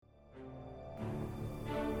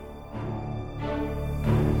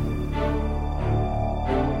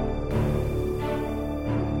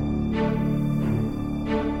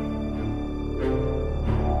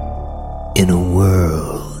In a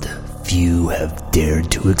world few have dared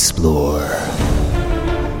to explore,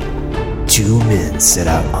 two men set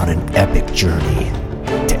out on an epic journey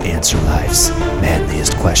to answer life's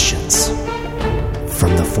manliest questions.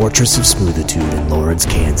 From the fortress of smoothitude in Lawrence,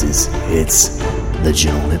 Kansas, it's the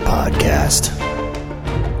Gentlemint Podcast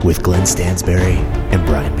with Glenn Stansberry and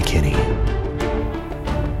Brian McKinney.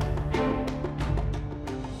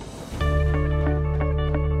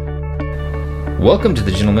 Welcome to the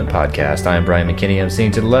Gentlemint Podcast. I am Brian McKinney. I'm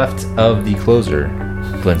sitting to the left of the closer,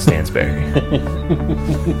 Glenn Stansberry.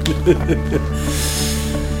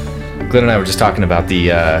 Glenn and I were just talking about the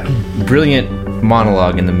brilliant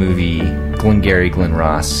monologue in the movie Glengarry Glen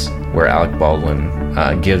Ross, where Alec Baldwin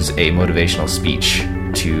gives a motivational speech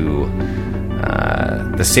to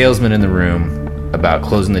the salesman in the room about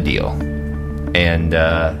closing the deal, and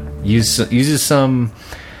uses some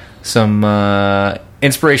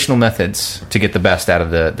inspirational methods to get the best out of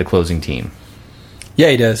the closing team. Yeah,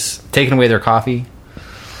 he does. Taking away their coffee.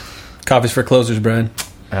 Coffee's for closers, Brian.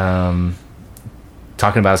 Talking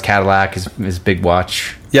about his Cadillac, his big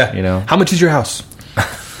watch. Yeah. You know. How much is your house?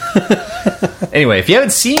 Anyway, if you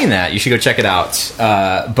haven't seen that, you should go check it out.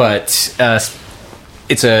 But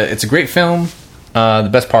it's a great film. The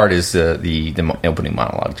best part is the opening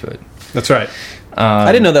monologue to it. That's right.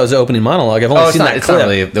 I didn't know that was the opening monologue. I've only seen that clip. It's not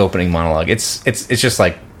really the opening monologue. It's just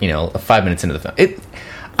like, 5 minutes into the film.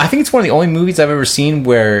 I think it's one of the only movies I've ever seen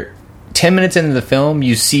where 10 minutes into the film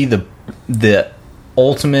you see the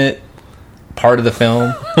ultimate part of the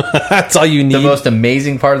film. That's all you need. The most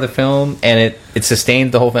amazing part of the film, and it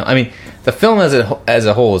sustains the whole film. I mean, the film as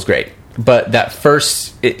a whole is great, but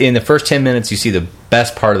in the first 10 minutes you see the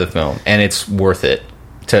best part of the film, and it's worth it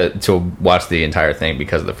to watch the entire thing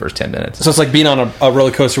because of the first 10 minutes. So it's like being on a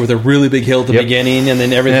roller coaster with a really big hill at the beginning, and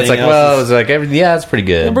then everything. And it's like, it's pretty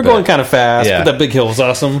good. And we're going kind of fast, but that big hill was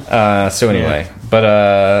awesome. So anyway,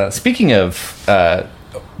 but speaking of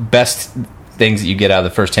best things that you get out of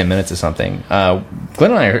the first 10 minutes of something, Glenn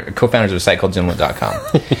and I are co-founders of a site called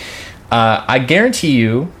Gentlemint.com. I guarantee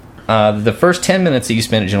you the first 10 minutes that you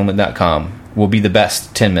spend at Gentlemint.com will be the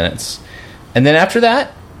best 10 minutes. And then after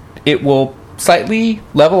that, it will slightly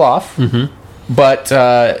level off. Mm-hmm. But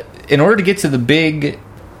in order to get to the big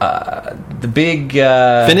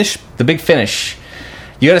finish,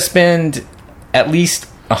 you got to spend at least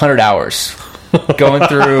 100 hours going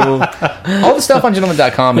through all the stuff on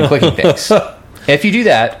Gentlemint.com and clicking things. If you do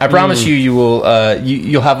that, I promise you will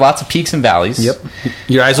you'll have lots of peaks and valleys. Yep.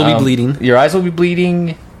 Your eyes will be bleeding. Your eyes will be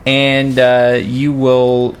bleeding, and you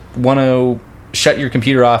will want to shut your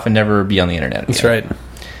computer off and never be on the internet again. That's right.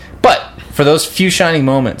 But for those few shining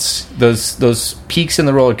moments, those peaks in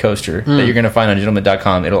the roller coaster that you're going to find on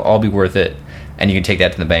Gentlemint.com, it'll all be worth it, and you can take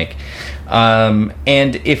that to the bank.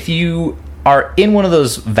 And if you are in one of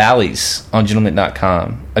those valleys on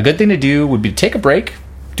Gentlemint.com, a good thing to do would be to take a break,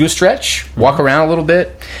 do a stretch, walk around a little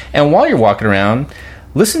bit, and while you're walking around,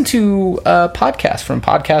 listen to a podcast from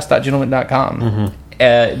podcast.gentlemint.com.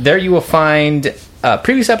 There you will find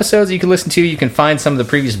previous episodes that you can listen to. You can find some of the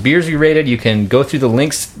previous beers we rated. You can go through the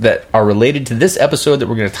links that are related to this episode that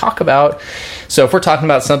we're going to talk about. So if we're talking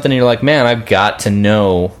about something and you're like, man, I've got to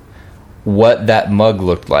know what that mug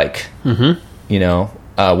looked like,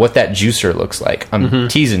 what that juicer looks like. I'm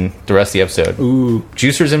teasing the rest of the episode. Ooh,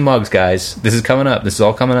 juicers and mugs, guys. This is coming up. This is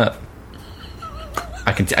all coming up.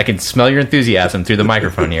 I can smell your enthusiasm through the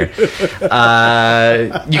microphone here. You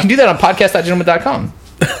can do that on podcast.gentlemint.com.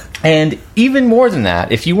 And even more than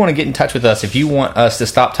that, if you want to get in touch with us, if you want us to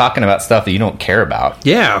stop talking about stuff that you don't care about,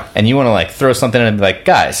 and you want to throw something in and be like,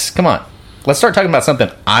 guys, come on, let's start talking about something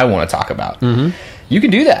I want to talk about. You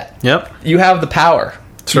can do that. Yep. You have the power.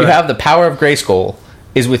 You have the power of Grayskull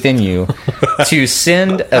is within you to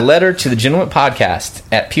send a letter to the Gentlemint Podcast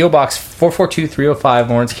at P.O. Box 442-305,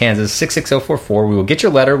 Lawrence, Kansas 66044. We will get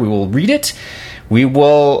your letter. We will read it. We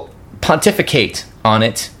will pontificate on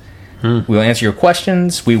it. We will answer your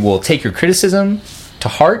questions. We will take your criticism to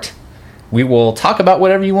heart. We will talk about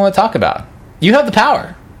whatever you want to talk about. You have the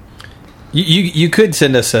power. You could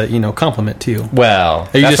send us a compliment too. Well,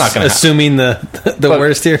 are you just not assuming the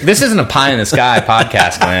worst here? This isn't a pie in the sky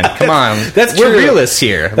podcast, Glenn. Come on, that's we're true. Realists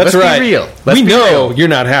here. That's Let's right. Be real. We know you're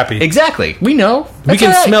not happy. Exactly. We know. We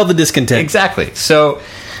can smell the discontent. Exactly. So.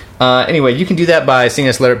 Anyway, you can do that by sending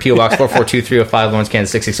us a letter at P.O. Box 442-305, Lawrence,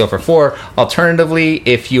 Kansas 66044. Alternatively,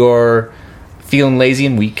 if you're feeling lazy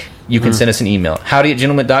and weak, you can send us an email,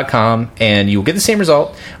 howdy@gentlemint.com, and you'll get the same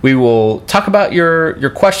result. We will talk about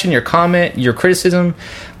your question, your comment, your criticism.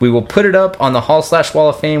 We will put it up on the Hall/Wall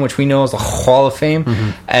of Fame, which we know is the Hall of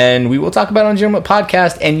Fame, and we will talk about it on Gentlemint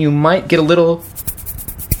Podcast, and you might get a little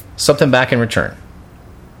something back in return.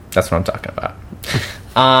 That's what I'm talking about.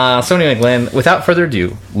 So anyway, Glenn, without further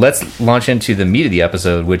ado, let's launch into the meat of the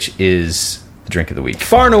episode, which is the drink of the week.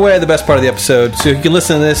 Far and away the best part of the episode, so you can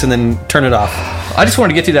listen to this and then turn it off. I just wanted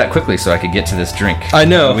to get through that quickly so I could get to this drink. I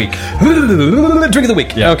know. Of the week. Drink of the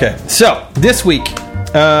week. Yeah. Okay, so this week,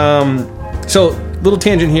 little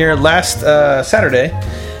tangent here. Last Saturday,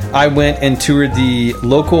 I went and toured the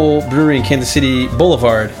local brewery in Kansas City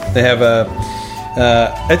Boulevard. They have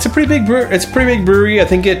it's a pretty big brewery. I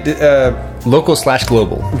think it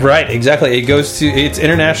Local/global. right, exactly. It's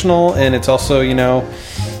international, and it's also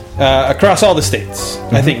across all the states.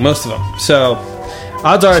 Mm-hmm. I think most of them. So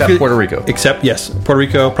odds are, Except Puerto Rico. Except yes, Puerto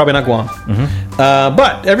Rico, probably not Guam. Mm-hmm.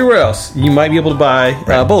 But everywhere else, you might be able to buy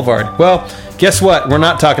Boulevard. Well, guess what? We're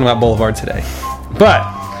not talking about Boulevard today, but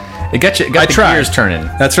It got the gears turning.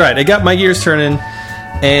 That's right. It got my gears turning,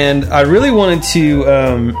 and I really wanted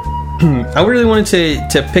to.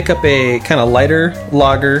 To pick up a kind of lighter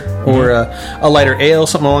lager or a lighter ale,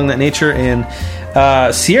 something along that nature. And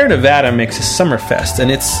Sierra Nevada makes a Summerfest, and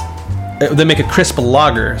they make a crisp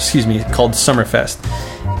lager, called Summerfest.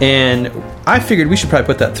 And I figured we should probably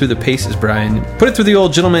put that through the paces, Brian. Put it through the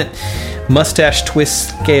old Gentlemint Mustache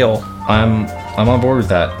Twist Scale. I'm on board with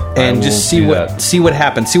that. And just see what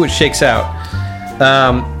happens, see what shakes out.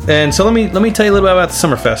 And so let me tell you a little bit about the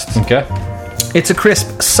Summerfest. Okay. It's a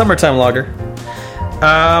crisp summertime lager.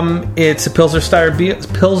 It's a Pilsner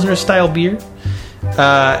style beer,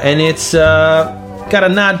 and it's got a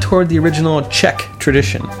nod toward the original Czech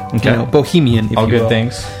tradition. Okay. Bohemian. If All you good will.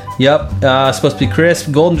 things. Yep. Supposed to be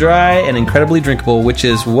crisp, golden dry, and incredibly drinkable, which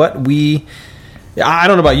is what we. I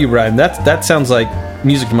don't know about you, Brian. That sounds like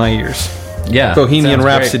music to my ears. Yeah. Bohemian sounds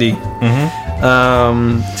Rhapsody.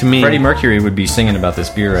 Mm-hmm. To me, Freddie Mercury would be singing about this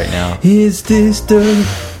beer right now. Is this the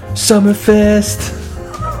Summerfest?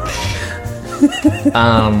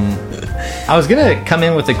 I was gonna come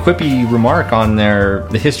in with a quippy remark on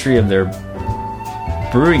the history of their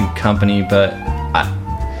brewing company, but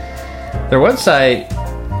their website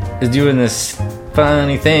is doing this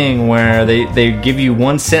funny thing where they give you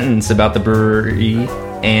one sentence about the brewery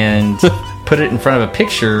and put it in front of a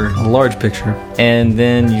picture, A large picture. and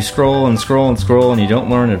then you scroll and scroll and scroll, and you don't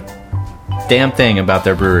learn a damn thing about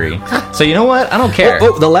their brewery. So you know what? I don't care.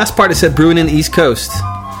 Oh, the last part it said brewing in the East Coast,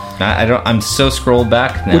 I don't. I'm so scrolled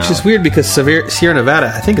back now. which is weird because Sierra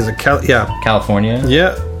Nevada, I think, is California.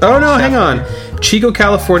 Yeah. Oh no, hang on. Chico,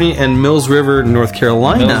 California, and Mills River, North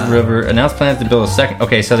Carolina. Mills River announced plans to build a second.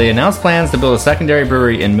 Okay, so they announced plans to build a secondary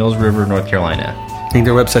brewery in Mills River, North Carolina. I think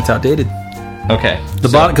their website's outdated. Okay,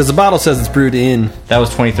 Because the bottle says it's brewed in. that was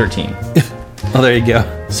 2013. Oh, there you go.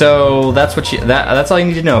 So that's that's all you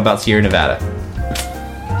need to know about Sierra Nevada.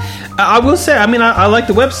 I will say, I mean, I like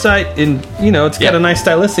the website, and it's got a nice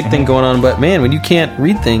stylistic thing going on. But man, when you can't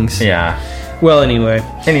read things, Yeah. Well, anyway,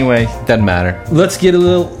 Doesn't matter. let's get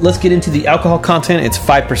into the alcohol content. It's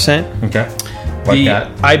 5%. Okay. The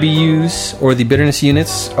that. IBUs, or the bitterness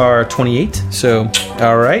units, are 28. So,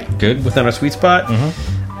 all right, Good. within our sweet spot.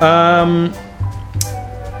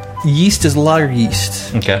 Yeast is lager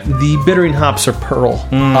yeast. Okay. The bittering hops are Pearl,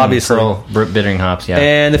 obviously. Pearl bittering hops. Yeah.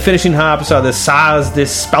 And the finishing hops are the Saaz de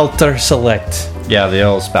Spalter Select. Yeah, the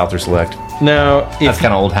old Spalter Select. Now, That's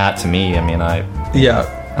kind of old hat to me. I mean, I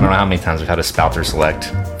don't know how many times I've had a Spalter Select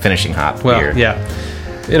finishing hop beer. yeah.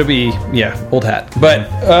 It'll be, old hat. But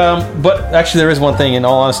actually there is one thing, in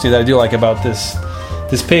all honesty, that I do like about this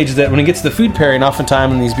page, that when it gets to the food pairing,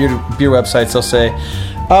 oftentimes in these beer websites, they'll say,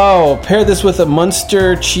 oh, pair this with a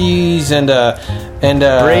Munster cheese and a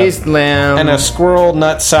Braised lamb and a squirrel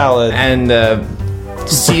nut salad and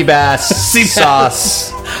sea bass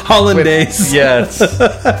sauce. hollandaise. Yes.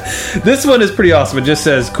 This one is pretty awesome. It just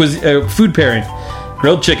says food pairing: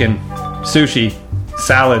 grilled chicken, sushi,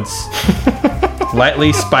 salads,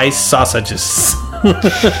 lightly spiced sausages.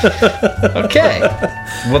 Okay.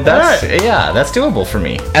 Well, that's doable for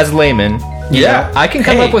me as a layman. you know, I can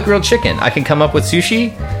come up with grilled chicken. I can come up with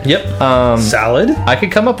sushi. Yep. Salad. I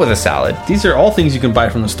could come up with a salad. These are all things you can buy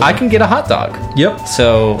from the store. I can get a hot dog. Yep.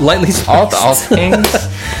 So lightly spiced.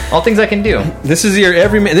 all things I can do. This is your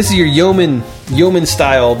This is your yeoman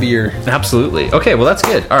style beer. Absolutely. Okay. Well, that's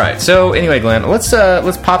good. All right. So anyway, Glenn, let's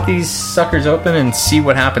pop these suckers open and see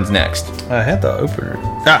what happens next. I had the opener.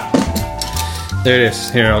 There it is.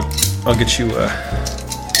 Here, I'll get you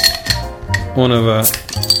one of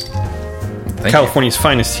California's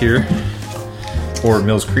finest here. Or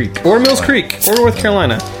Mills Creek. Or Mills Creek. Or North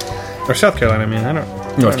Carolina. Or South Carolina, I mean. I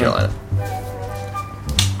don't North Carolina.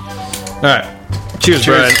 All right. Cheers,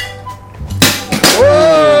 Brian.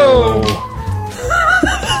 Whoa!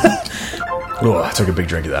 Oh, I took a big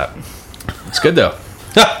drink of that. It's good, though.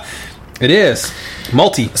 It is.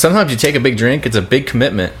 Multi. Sometimes you take a big drink, it's a big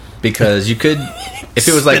commitment, because you could, if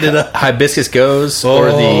it was like Hibiscus Goes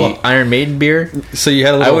or the Iron Maiden beer, so you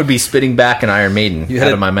had a little, I would be spitting back an Iron Maiden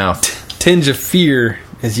out of my mouth. Tinge of fear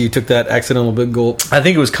as you took that accidental big gulp. I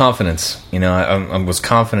think it was confidence. You know, I was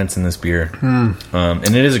confidence in this beer. And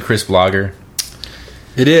it is a crisp lager.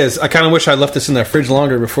 It is. I kind of wish I left this in the fridge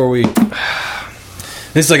longer before we...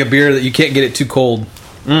 This is like a beer that you can't get it too cold.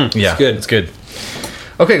 Yeah, it's good. It's good.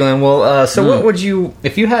 Okay, Glenn. Well, so what would you...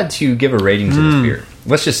 If you had to give a rating to this beer,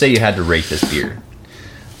 let's just say you had to rate this beer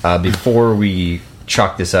before we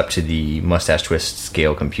chalk this up to the Mustache Twist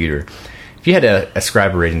Scale computer. If you had to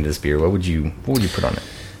ascribe a rating to this beer, what would you put on it?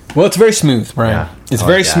 Well, it's very smooth, Brian. Yeah, it's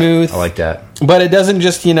very smooth. I like that. But it doesn't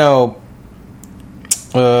just, it's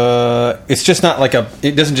just not like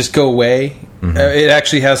it doesn't just go away. It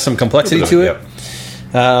actually has some complexity to it.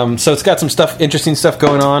 Yep. So it's got some interesting stuff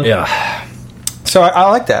going on. Yeah. So I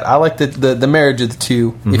like that. I like the marriage of the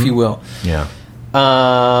two, if you will. Yeah.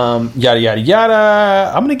 Yada, yada,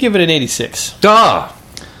 yada. I'm going to give it an 86. Duh!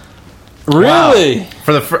 Really?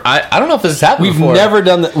 Wow. For I don't know if this has happened before. We've never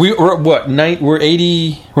done that. We're what? We're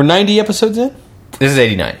 80. We're 90 episodes in. This is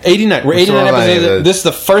 89. 89. We're 89 episodes in. This is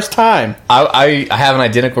the first time. I have an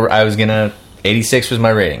identical. I was gonna 86 was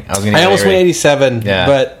my rating. I almost went 87. Yeah.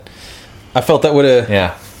 But I felt that would have.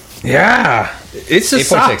 Yeah. Yeah. It's a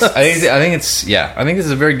 8.6. I think it's I think this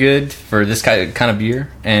is very good for this kind of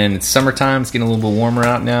beer. And it's summertime. It's getting a little bit warmer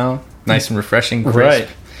out now. Nice and refreshing. Crisp. Right.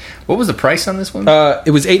 What was the price on this one?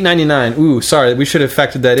 It was $8.99. Ooh, sorry, we should have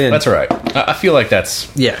factored that in. That's all right. I feel like that's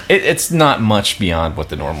it's not much beyond what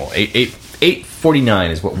the normal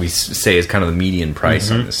 $8.49 is what we say is kind of the median price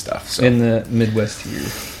on this stuff. So. In the Midwest here.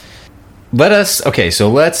 Let's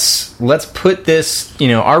put this.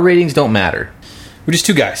 Our ratings don't matter. We're just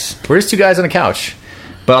two guys. We're just two guys on a couch.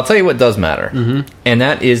 But I'll tell you what does matter, and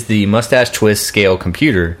that is the Mustache Twist Scale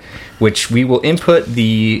computer, which we will input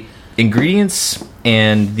the ingredients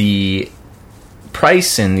and the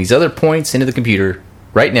price and these other points into the computer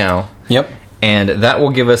right now. Yep. And that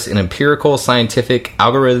will give us an empirical, scientific,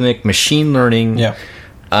 algorithmic, machine learning,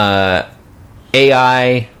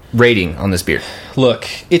 AI rating on this beer. Look,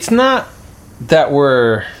 it's not that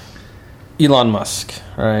we're Elon Musk,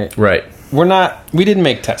 right? Right. We didn't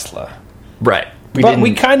make Tesla. Right.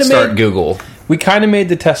 We kind of start Google. We kind of made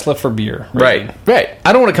the Tesla for beer. Right.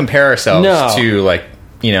 I don't want to compare ourselves to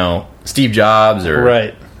Steve Jobs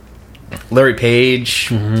or Larry Page,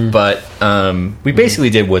 but we basically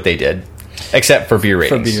did what they did, except for beer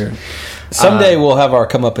ratings. For beer. Someday we'll have our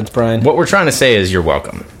comeuppance, Brian. What we're trying to say is you're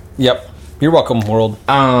welcome. Yep. You're welcome, world.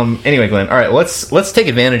 Anyway, Glenn, all right, let's take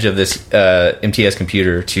advantage of this MTS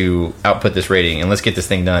computer to output this rating, and let's get this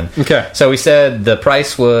thing done. Okay. So we said the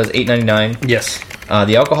price was $8.99. Yes.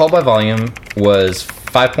 The alcohol by volume was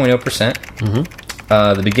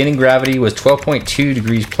 5.0%. The beginning gravity was 12.2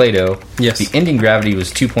 degrees Plato. Yes. The ending gravity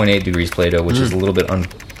was 2.8 degrees Plato, which is a little bit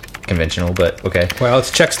unconventional, but okay. Well, it's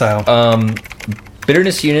Czech style.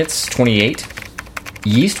 Bitterness units, 28.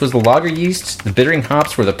 Yeast was the lager yeast. The bittering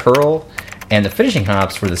hops were the Pearl. And the finishing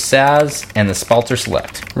hops were the Saz and the Spalter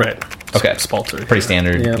Select. Right. Okay. Spalter. Pretty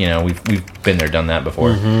standard. Yep. We've been there, done that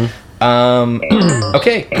before. Okay.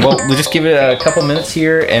 Well, we'll just give it a couple minutes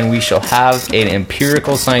here, and we shall have an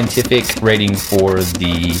empirical scientific rating for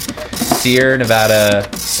the Sierra Nevada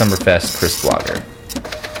Summerfest Crisp Lager.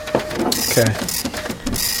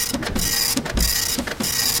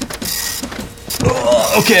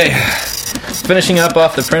 Okay. Finishing up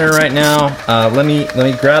off the printer right now. Let me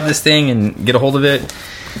grab this thing and get a hold of it.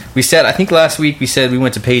 I think last week we said we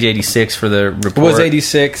went to page 86 for the report. It was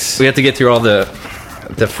 86. We have to get through all the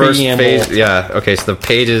first page. Yeah. Okay. So the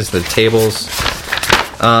pages, the tables.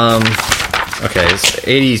 Okay. It's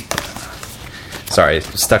 80. Sorry,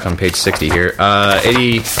 stuck on page 60 here.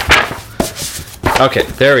 80. Okay.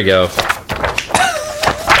 There we go.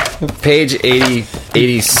 Page 80. 80.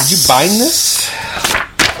 Did you bind this?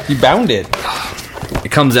 You bound it.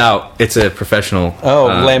 It comes out. It's a professional.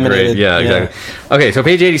 Laminated. Grade. Yeah, exactly. Yeah. Okay, so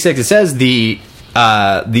page 86. It says the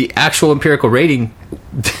actual empirical rating.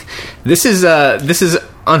 This is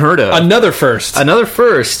unheard of. Another first.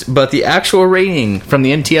 But the actual rating from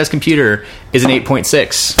the NTS computer is an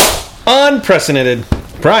 8.6. Unprecedented.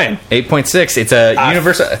 Brian, 8.6. It's a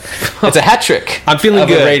universal. It's a hat trick. I'm feeling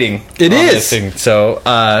good. Rating. It is. So,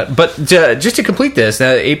 but just to complete this,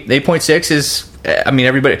 8.6 is. I mean,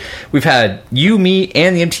 everybody. We've had you, me,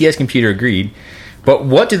 and the MTS computer agreed. But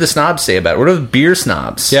what do the snobs say about it? What do the beer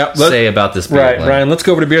snobs say about this beer? Right, Brian. Let's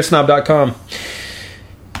go over to beersnob.com.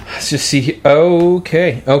 Let's just see.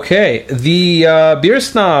 Okay. The beer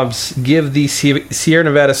snobs give the Sierra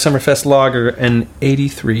Nevada Summerfest Lager an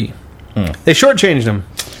 83. They shortchanged them.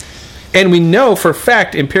 And we know for a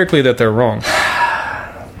fact, empirically, that they're wrong.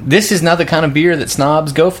 This is not the kind of beer that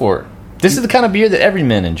snobs go for. This is the kind of beer that every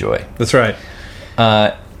man enjoy. That's right.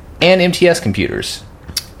 And MTS computers.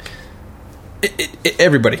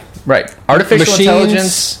 Everybody. Right. Artificial Machines.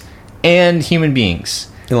 intelligence and human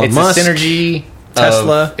beings. Elon It's Musk, a synergy.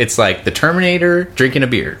 Tesla. It's like the Terminator drinking a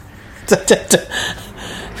beer.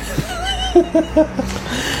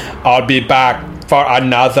 I'll be back for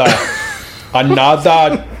another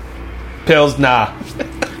Pilsner.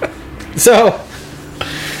 So,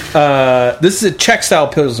 this is a Czech style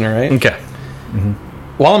Pilsner, right? Okay.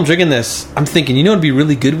 While I'm drinking this, I'm thinking, you know what would be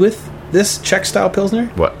really good with this Czech style Pilsner?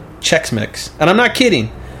 What? Chex Mix. And I'm not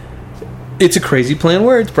kidding. It's a crazy play on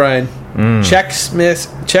words, Brian. Chex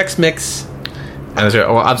Mix.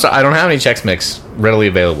 Well, I'm sorry, I don't have any Chex Mix readily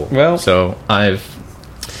available. Well, so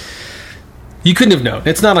you couldn't have known.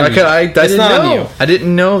 It's not on you. I It's didn't not know. on you. I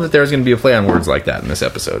didn't know that there was going to be a play on words like that in this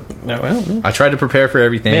episode. No, well, I tried to prepare for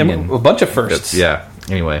everything. man, a bunch of firsts. Yeah.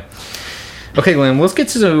 Anyway. Okay, Glenn, let's get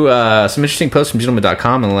to some interesting posts from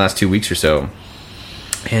Gentlemint.com in the last 2 weeks or so.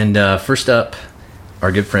 And first up,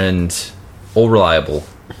 our good friend, Old Reliable,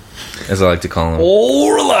 as I like to call him.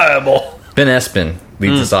 Old Reliable. Ben Espin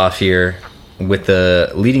leads us off here with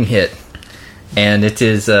the leading hit. And it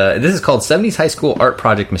is this is called 70s High School Art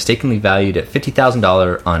Project Mistakenly Valued at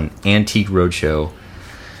 $50,000 on Antiques Roadshow.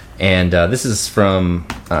 And this is from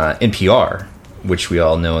NPR, which we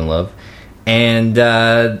all know and love. And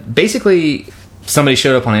basically, somebody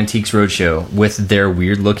showed up on Antiques Roadshow with their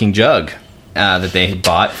weird-looking jug that they had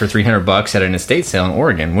bought for $300 at an estate sale in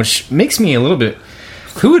Oregon, which makes me a little bit...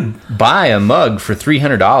 Who would buy a mug for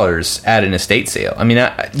 $300 at an estate sale? I mean,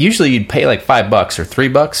 usually you'd pay like $5 or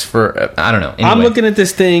 $3 for... I don't know. Anyway. I'm looking at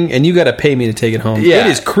this thing, and you got to pay me to take it home. Yeah. It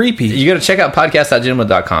is creepy. You got to check out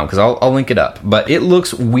podcast.gentleman.com because I'll link it up. But it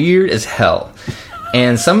looks weird as hell.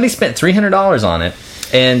 And somebody spent $300 on it.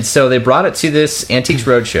 And so they brought it to this Antiques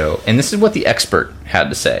Roadshow, and this is what the expert had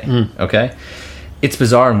to say. Okay? It's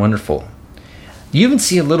bizarre and wonderful. You even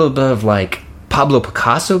see a little bit of like Pablo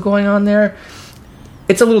Picasso going on there.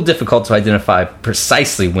 It's a little difficult to identify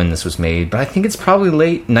precisely when this was made, but I think it's probably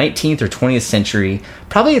late 19th or 20th century.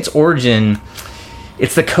 Probably its origin,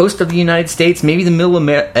 it's the coast of the United States, maybe the middle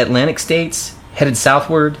Atlantic states, headed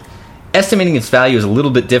southward. Estimating its value is a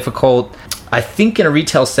little bit difficult. I think in a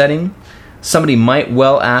retail setting, somebody might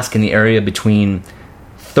well ask in the area between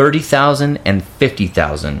 $30,000 and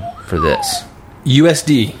 $50,000 for this.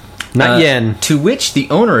 USD, not yen. To which the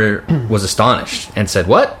owner was astonished and said,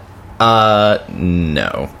 "What?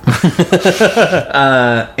 No."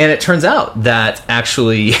 And it turns out that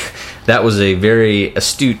actually that was a very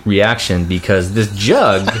astute reaction because this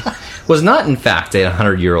jug was not, in fact, a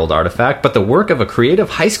 100-year-old artifact, but the work of a creative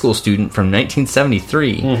high school student from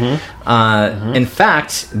 1973. In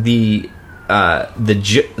fact, the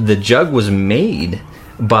jug was made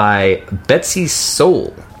by Betsy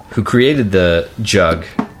Soul, who created the jug.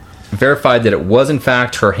 Verified that it was in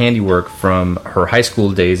fact her handiwork from her high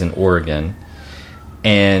school days in Oregon.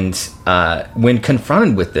 And when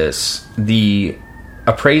confronted with this, the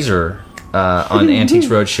appraiser on Antiques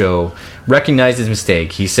Roadshow recognized his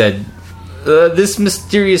mistake. He said, "This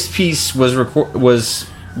mysterious piece was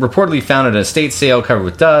reportedly found at an estate sale covered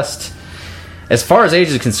with dust. As far as age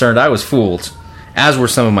is concerned, I was fooled, as were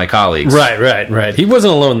some of my colleagues." Right. He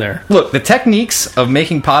wasn't alone there. Look, the techniques of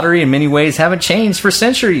making pottery in many ways haven't changed for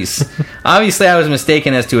centuries. Obviously, I was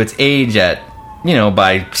mistaken as to its age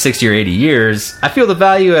by 60 or 80 years. I feel the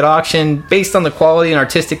value at auction, based on the quality and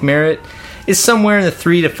artistic merit, is somewhere in the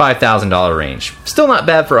 $3,000 to $5,000 range. Still not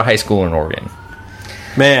bad for a high schooler in Oregon.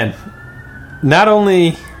 Man, not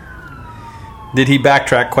only did he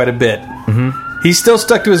backtrack quite a bit, he still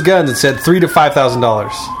stuck to his guns and said $3,000 to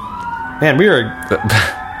 $5,000. Man, we are...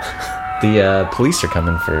 The police are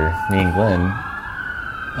coming for me and Glenn.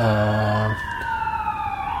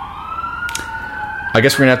 I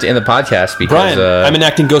guess we're going to have to end the podcast because... Brian, I'm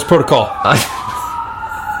enacting Ghost Protocol.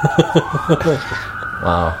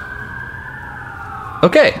 Wow.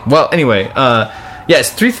 Okay. Well, anyway,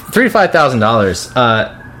 it's $3,000 to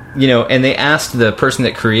 $5,000. And they asked the person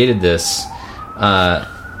that created this,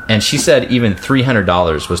 and she said even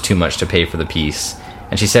 $300 was too much to pay for the piece.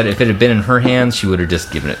 And she said if it had been in her hands, she would have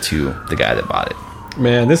just given it to the guy that bought it.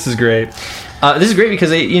 Man, this is great. This is great because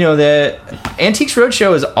the Antiques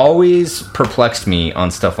Roadshow has always perplexed me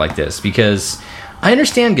on stuff like this because I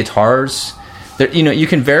understand guitars. You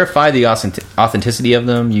can verify the authenticity of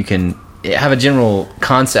them. You can have a general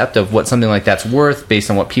concept of what something like that's worth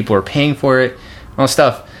based on what people are paying for it, all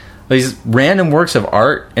stuff. these random works of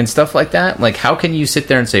art and stuff like that. Like, how can you sit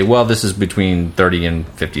there and say, well, this is between $30,000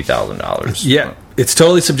 and $50,000? Yeah, it's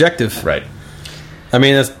totally subjective. Right. I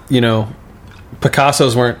mean, that's,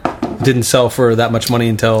 Picasso's didn't sell for that much money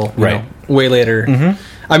until way later.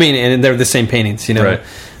 I mean, and they're the same paintings, Right.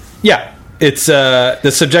 Yeah, it's the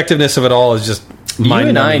subjectiveness of it all is just you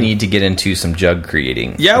and I need to get into some jug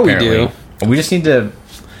creating. Yeah, apparently. we do. We just need to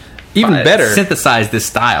even better synthesize this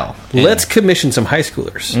style. Let's commission some high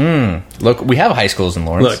schoolers. Look, we have high schools in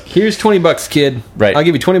Lawrence. Look, here's $20, kid. Right, I'll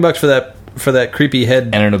give you $20 for that creepy head,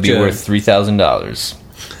 and it'll be jug. worth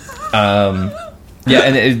 $3,000. Yeah,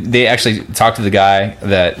 and they actually talked to the guy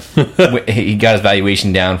that he got his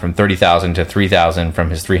valuation down from $30,000 to $3,000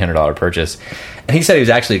 from his $300 purchase, and he said he was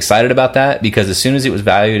actually excited about that because as soon as it was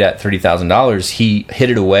valued at $30,000, he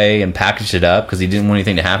hid it away and packaged it up because he didn't want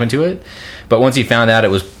anything to happen to it. But once he found out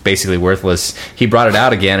it was basically worthless, he brought it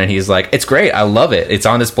out again, and he's like, "It's great, I love it. It's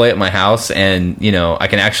on display at my house, and I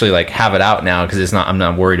can actually like have it out now because I'm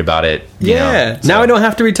not worried about it." Now I don't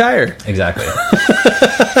have to retire. Exactly.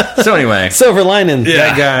 So anyway, silver lining,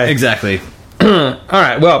 that guy. Exactly. All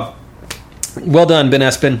right, well done, Ben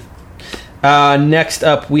Espin. Next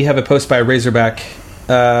up, we have a post by Razorback,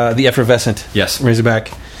 the effervescent. Yes,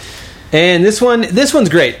 Razorback. And this one's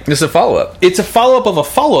great. This is a follow-up. It's a follow-up of a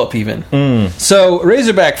follow-up, even. So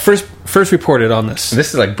Razorback first reported on this. This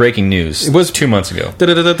is like breaking news. It was 2 months ago.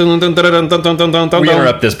 We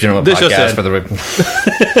interrupt this general podcast for the...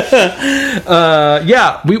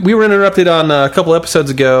 we were interrupted on a couple episodes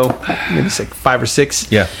ago, maybe like 5 or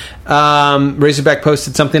 6. Yeah. Razorback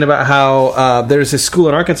posted something about how there's a school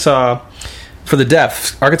in Arkansas for the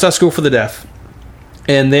deaf, Arkansas School for the Deaf.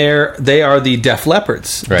 And they are the Deaf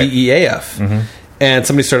Leopards, right. DEAF. And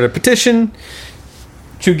somebody started a petition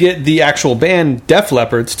to get the actual band Deaf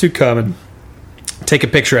Leopards to come and take a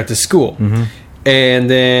picture at the school. And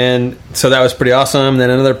then, so that was pretty awesome. Then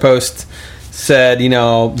another post said,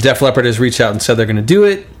 Def Leppard has reached out and said they're going to do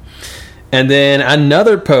it. And then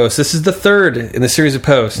another post, this is the third in the series of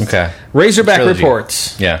posts. Okay. Razorback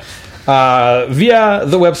reports. Yeah. Via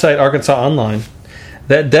the website Arkansas Online,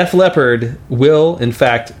 that Def Leppard will, in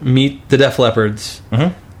fact, meet the Def Leopards.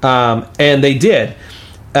 And they did.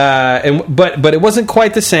 But it wasn't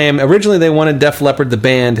quite the same. Originally, they wanted Def Leppard, the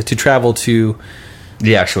band, to travel to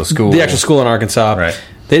the actual school. The actual school in Arkansas. Right.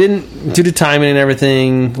 They didn't, due to timing and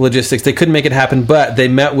everything, logistics, they couldn't make it happen, but they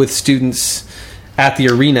met with students at the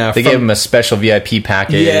arena. They gave them a special VIP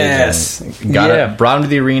package. Yes. And brought them to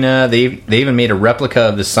the arena. They even made a replica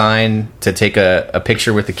of the sign to take a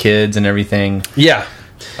picture with the kids and everything. Yeah.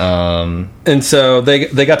 And so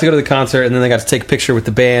they got to go to the concert, and then they got to take a picture with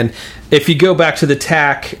the band. If you go back to the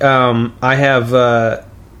TAC, I have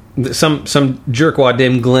some jerkwad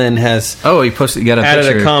named Glen has he posted. You got added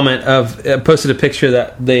picture. A comment of posted a picture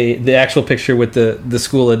that the actual picture with the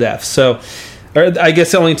School of Deaf. So, or I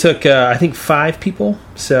guess it only took I think 5 people.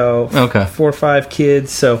 So 4 or 5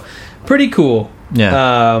 kids. So pretty cool.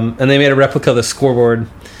 Yeah. And they made a replica of the scoreboard.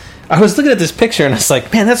 I was looking at this picture and I was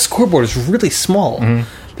like, man, that scoreboard is really small.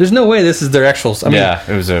 There's no way this is their actual... I mean,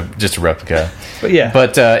 it was just a replica. But yeah.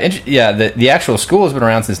 But the actual school has been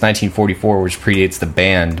around since 1944, which predates the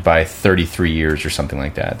band by 33 years or something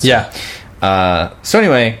like that. So, yeah. So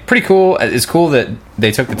anyway, pretty cool. It's cool that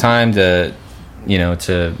they took the time to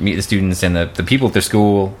meet the students and the people at their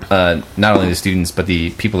school. Not only the students, but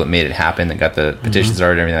the people that made it happen, that got the petitions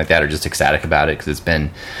started and everything like that, are just ecstatic about it because it's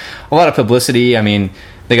been a lot of publicity. I mean,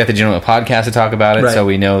 they got the Gentlemint podcast to talk about it, right. So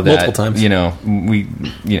we know that multiple times.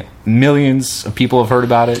 Millions of people have heard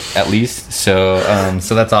about it at least. So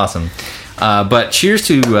that's awesome. But cheers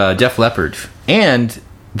to Def Leppard and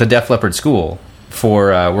the Def Leppard School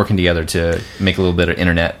for working together to make a little bit of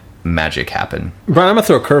internet magic happen. Brian, I'm going to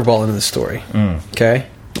throw a curveball into this story. Okay?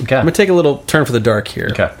 I'm going to take a little turn for the dark here.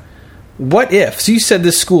 Okay. What if... So you said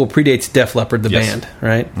this school predates Def Leppard, the band,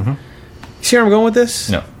 right? You see where I'm going with this?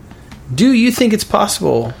 No. Do you think it's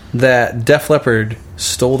possible that Def Leppard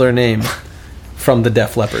stole their name from the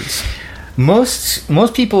Def Leopards? Most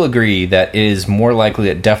people agree that it is more likely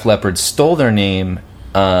that Def Leppard stole their name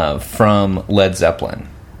from Led Zeppelin.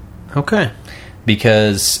 Okay.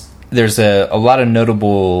 Because there's a lot of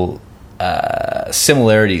notable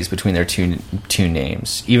similarities between their two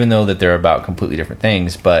names, even though that they're about completely different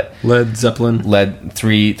things. But Led Zeppelin,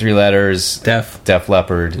 three letters, Def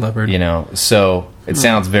Leppard. So it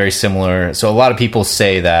sounds very similar. So a lot of people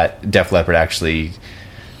say that Def Leppard actually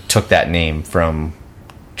took that name from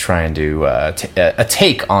trying to a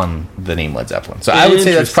take on the name Led Zeppelin. So I would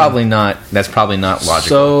say that's probably not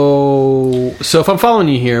logical. So if I'm following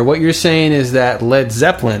you here, what you're saying is that Led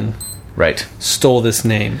Zeppelin right stole this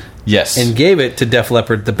name. Yes. and gave it to Def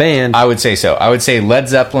Leppard, the band. I would say so. I would say Led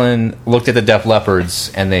Zeppelin looked at the Def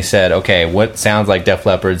Leopards and they said, okay, what sounds like Def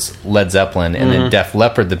Leppard's Led Zeppelin? And then Def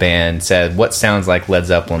Leppard, the band, said, what sounds like Led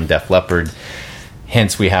Zeppelin, Def Leppard?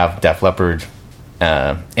 Hence, we have Def Leppard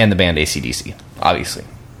and the band AC/DC, obviously.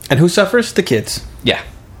 And who suffers? The kids. Yeah.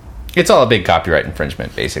 It's all a big copyright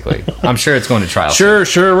infringement, basically. I'm sure it's going to trial. Sure.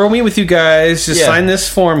 We'll meet with you guys. Just sign this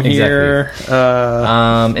form here.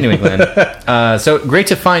 Exactly. Anyway, Glenn. So great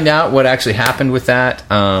to find out what actually happened with that.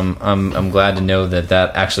 I'm glad to know that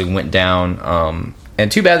actually went down. And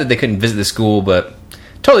too bad that they couldn't visit the school, but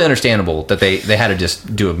totally understandable that they had to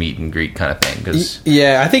just do a meet and greet kind of thing. Cause,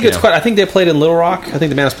 I think it's quite. I think they played in Little Rock. I think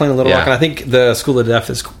the band was playing in Little Rock, and I think the School of Deaf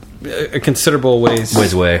is a considerable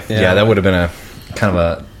ways away. Yeah, that would have been a kind of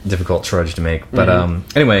a difficult trudge to make. But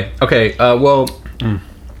anyway, okay.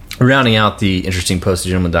 Rounding out the interesting post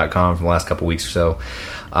at Gentlemint.com from the last couple weeks or so,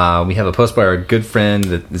 we have a post by our good friend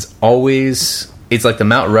that is always, it's like the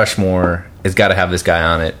Mount Rushmore has got to have this guy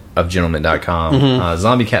on it, of Gentlemint.com.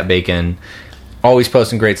 Zombie Cat Bacon, always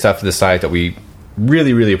posting great stuff to the site that we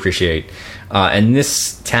really, really appreciate. And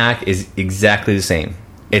this tack is exactly the same.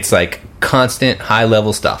 It's like constant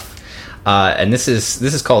high-level stuff. And this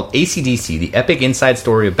is called AC/DC, the epic inside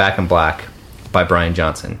story of Back in Black by Brian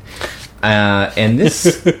Johnson. And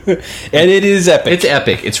this and it is epic. It's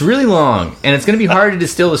epic. It's really long, and it's going to be hard to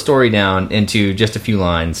distill the story down into just a few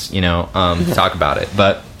lines, to talk about it.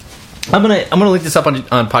 But I'm gonna link this up on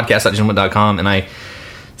podcast.gentlemint.com, and I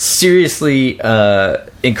seriously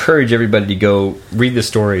encourage everybody to go read this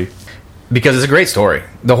story because it's a great story.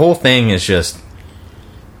 The whole thing is just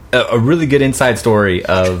a really good inside story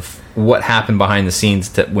of what happened behind the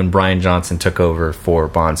scenes when Brian Johnson took over for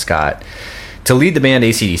Bon Scott to lead the band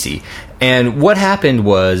AC/DC. And what happened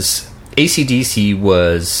was AC/DC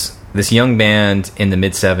was this young band in the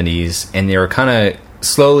mid-'70s, and they were kind of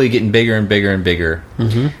slowly getting bigger and bigger and bigger.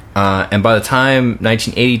 And by the time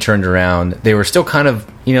 1980 turned around, they were still kind of,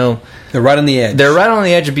 they're right on the edge. They're right on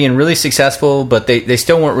the edge of being really successful, but they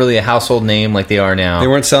still weren't really a household name like they are now. They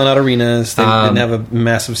weren't selling out arenas. They didn't have a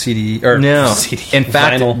massive CD. In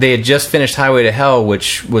fact, they had just finished Highway to Hell,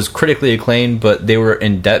 which was critically acclaimed, but they were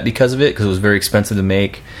in debt because of it, because it was very expensive to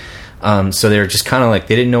make. So they were just kind of like,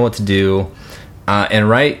 they didn't know what to do. And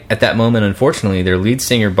right at that moment, unfortunately, their lead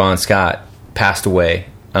singer, Bon Scott, passed away.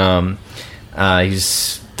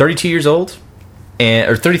 He's 32 years old.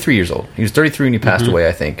 Or 33 years old. He was 33 when he passed away,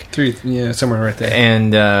 I think. Somewhere right there.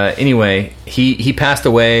 And anyway, he passed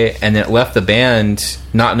away, and then it left the band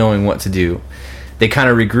not knowing what to do. They kind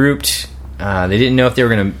of regrouped. They didn't know if they were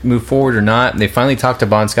going to move forward or not. And they finally talked to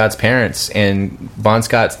Bon Scott's parents, and Bon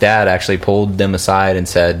Scott's dad actually pulled them aside and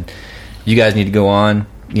said, "You guys need to go on.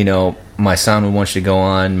 My son would want you to go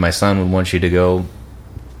on. My son would want you to go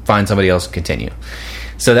find somebody else and continue."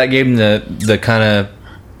 So that gave them the kind of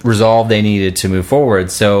resolve they needed to move forward.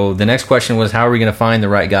 So the next question was, how are we going to find the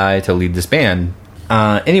right guy to lead this band?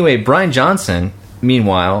 Anyway, Brian Johnson,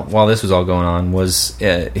 meanwhile, while this was all going on,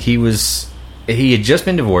 he had just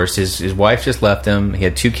been divorced. His wife just left him. He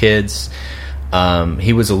had 2 kids.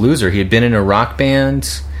 He was a loser. He had been in a rock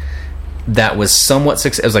band that was somewhat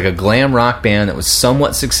successful. It was like a glam rock band that was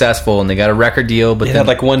somewhat successful, and they got a record deal. But it had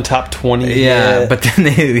like one top 20. Yeah, but then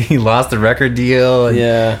he lost the record deal.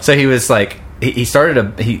 And so he was like, he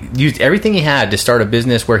used everything he had to start a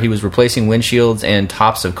business where he was replacing windshields and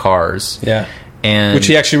tops of cars. Yeah. And which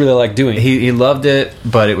he actually really liked doing. He loved it,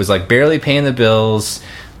 but it was like barely paying the bills.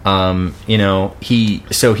 He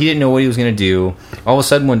didn't know what he was going to do. All of a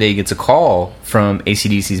sudden one day he gets a call from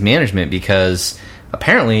AC/DC's management because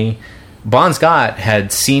apparently Bon Scott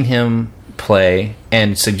had seen him play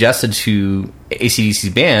and suggested to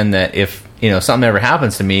AC/DC's band that if something ever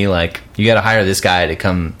happens to me, like, you got to hire this guy to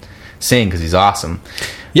come sing because he's awesome.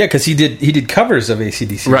 Yeah, because he did covers of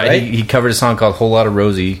AC/DC, right? He covered a song called "Whole Lot of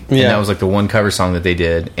Rosie," and that was like the one cover song that they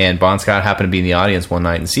did. And Bon Scott happened to be in the audience one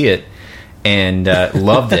night and see it, and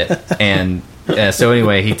loved it. And so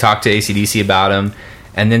anyway, he talked to AC/DC about him,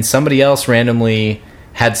 and then somebody else randomly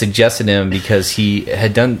had suggested him because he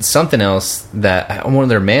had done something else that one of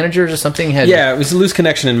their managers or something had. Yeah, it was a loose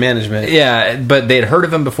connection in management. Yeah, but they had heard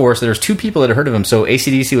of him before, so there's 2 people that had heard of him. So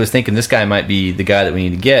AC/DC was thinking this guy might be the guy that we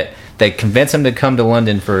need to get. They convinced him to come to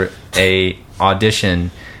London for a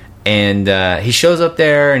audition, and he shows up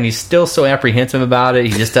there, and he's still so apprehensive about it.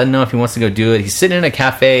 He just doesn't know if he wants to go do it. He's sitting in a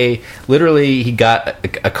cafe. Literally, he got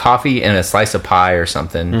a coffee and a slice of pie or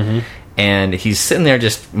something. And he's sitting there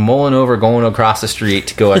just mulling over going across the street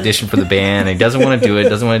to go audition for the band. And he doesn't want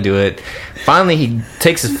to do it. Finally, he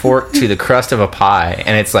takes his fork to the crust of a pie,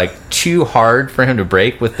 and it's like too hard for him to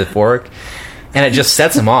break with the fork. and it just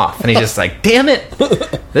sets him off. And he's just like, damn it,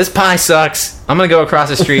 this pie sucks. I'm going to go across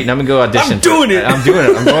the street and I'm going to go audition. I'm doing it. I'm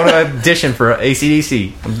going to audition for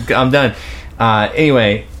AC/DC. I'm done.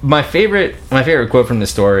 Anyway, my favorite quote from the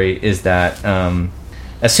story is that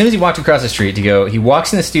as soon as he walked across the street he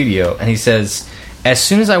walks in the studio and he says, as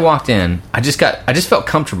soon as I walked in, I just felt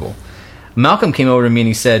comfortable. Malcolm came over to me and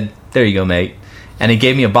he said, there you go, mate. And he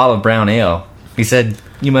gave me a bottle of brown ale. He said,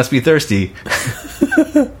 you must be thirsty.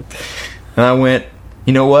 And I went,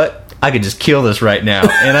 you know what? I could just kill this right now.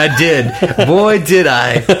 And I did. Boy, did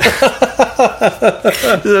I.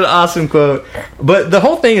 This is an awesome quote. But the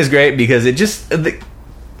whole thing is great because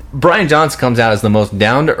Brian Johnson comes out as the most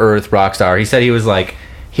down-to-earth rock star. He said he was like,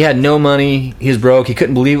 he had no money, he was broke, he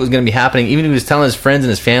couldn't believe it was going to be happening. Even if he was telling his friends and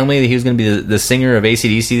his family that he was going to be the singer of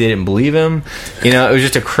AC/DC, they didn't believe him. You know, it was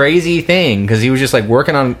just a crazy thing because he was just like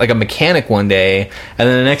working on like a mechanic one day, and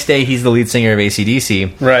then the next day he's the lead singer of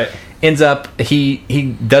AC/DC. Right. Ends up,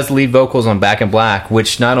 he does the lead vocals on Back in Black,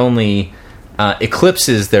 which not only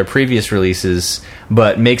eclipses their previous releases,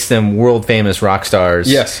 but makes them world famous rock stars.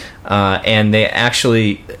 Yes. And they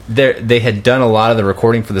actually they had done a lot of the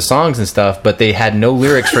recording for the songs and stuff, but they had no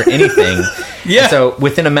lyrics for anything. Yeah. So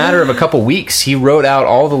within a matter of a couple weeks, he wrote out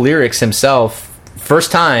all the lyrics himself,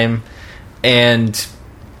 first time, and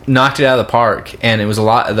knocked it out of the park. And it was a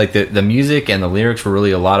lot like the music and the lyrics were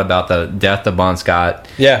really a lot about the death of Bon Scott.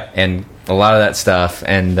 Yeah. And a lot of that stuff,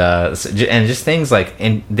 and just things like,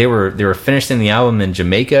 and they were finished in the album in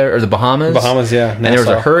Jamaica or the Bahamas. Yeah. And there was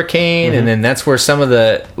a hurricane, and then that's where some of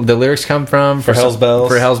the lyrics come from for Hell's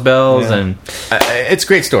Bells. Yeah. And it's a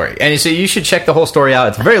great story, and so you should check the whole story out.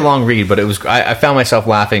 It's a very long read, but it was I found myself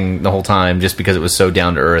laughing the whole time just because it was so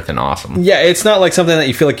down to earth and awesome. Yeah, it's not like something that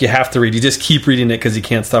you feel like you have to read. You just keep reading it because you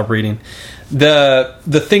can't stop reading.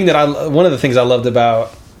 The thing one of the things I loved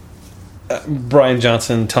about Brian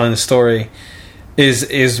Johnson telling the story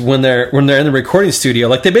is when they're in the recording studio,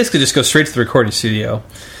 like they basically just go straight to the recording studio,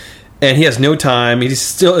 and he has no time. It's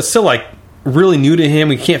still like really new to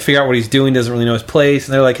him. He can't figure out what he's doing. Doesn't really know his place.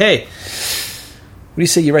 And they're like, "Hey, what do you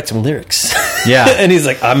say you write some lyrics?" Yeah, and he's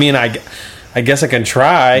like, "I mean, I guess I can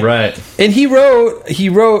try." Right. And he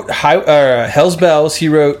wrote Hell's Bells. He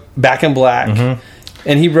wrote Back in Black,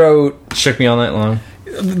 and he wrote Shook Me All Night Long.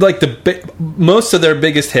 Like most of their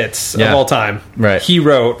biggest hits of all time, right? He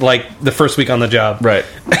wrote like the first week on the job, right?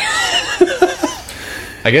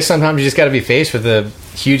 I guess sometimes you just got to be faced with a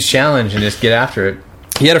huge challenge and just get after it.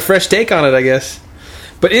 He had a fresh take on it, I guess.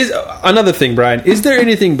 But is another thing, Brian? Is there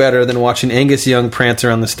anything better than watching Angus Young prance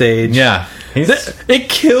around the stage? Yeah, it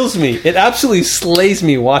kills me. It absolutely slays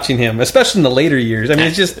me watching him, especially in the later years. I mean,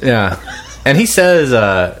 it's just And he says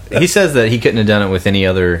that he couldn't have done it with any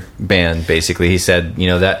other band. Basically, he said,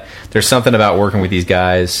 that there's something about working with these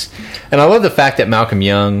guys. And I love the fact that Malcolm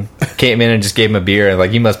Young came in and just gave him a beer and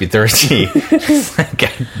like, you must be thirsty.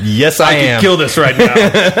 Like, yes, I am. Can kill this right now.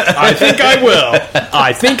 I think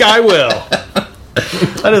I will.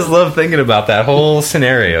 I just love thinking about that whole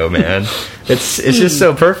scenario, man. It's just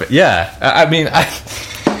so perfect. Yeah, I mean,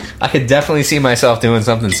 I could definitely see myself doing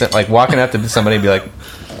something like walking up to somebody and be like,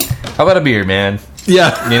 how about a beer, man?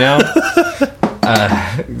 Yeah.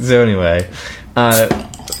 So anyway,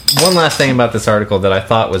 one last thing about this article that I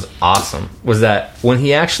thought was awesome was that when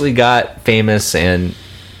he actually got famous and,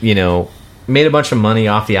 made a bunch of money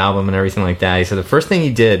off the album and everything like that, he said the first thing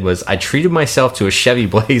he did was, I treated myself to a Chevy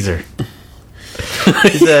Blazer.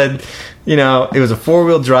 He said, it was a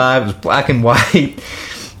 4-wheel drive, it was black and white.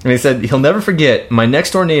 And he said, he'll never forget, my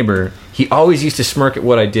next door neighbor, he always used to smirk at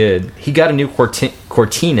what I did. He got a new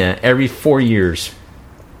Cortina every 4 years.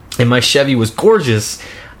 And my Chevy was gorgeous.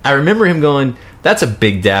 I remember him going, that's a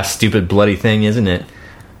big, daft, stupid, bloody thing, isn't it?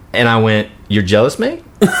 And I went, you're jealous, mate?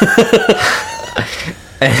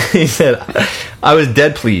 And he said, I was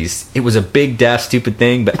dead pleased. It was a big, daft, stupid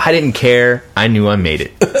thing, but I didn't care. I knew I made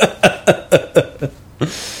it.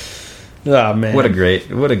 Oh man, what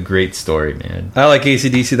a great story, man. I like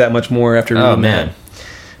AC/DC that much more after reading that.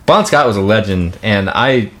 Bon Scott was a legend, and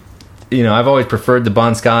I've always preferred the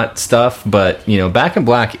Bon Scott stuff, but Back in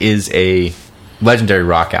Black is a legendary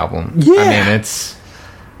rock album. Yeah, I mean it's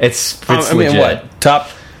legit. What, top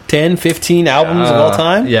 10, 15 albums of all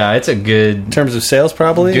time? Yeah, it's a good... In terms of sales,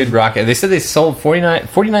 probably? Good rock. They said they sold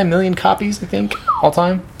 49 million copies, I think, all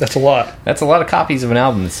time. That's a lot. That's a lot of copies of an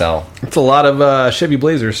album to sell. It's a lot of Chevy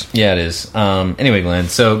Blazers. Yeah, it is. Anyway, Glenn,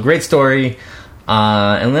 so great story.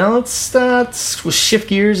 And now we'll shift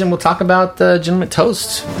gears and we'll talk about Gentlemint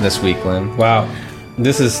Toast this week, Glenn. Wow.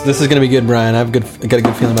 This is going to be good, Brian. I've got a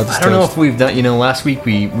good feeling about this. I don't know if we've done... last week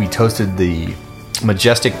we toasted the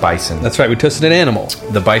majestic bison. That's right. We toasted an animal.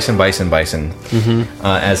 The bison,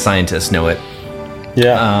 as scientists know it.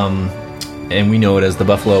 Yeah. And we know it as the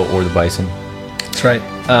buffalo or the bison. That's right.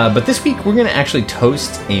 But this week, we're going to actually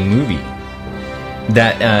toast a movie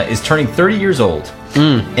that is turning 30 years old.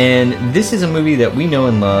 And this is a movie that we know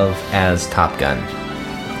and love as Top Gun.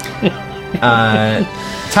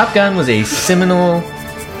 Top Gun was a seminal,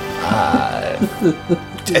 I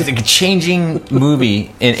think, a changing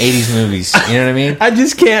movie in 80s movies. You know what I mean? I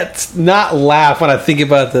just can't not laugh when I think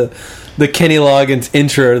about the Kenny Loggins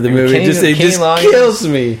intro to the movie. It just kills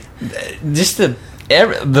me. Just the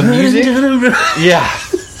music. Yeah.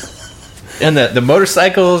 And the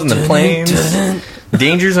motorcycles and the planes.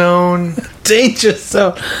 Danger Zone. Danger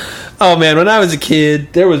Zone. Oh, man, when I was a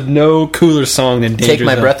kid, there was no cooler song than Danger Zone. Take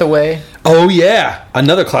My Breath Away. Oh, yeah.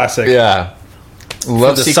 Another classic. Yeah.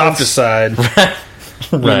 Love the softer side. Right.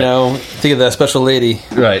 You know, think of that special lady.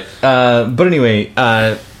 Right. But anyway,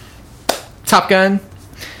 Top Gun.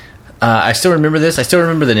 I still remember this. I still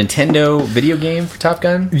remember the Nintendo video game for Top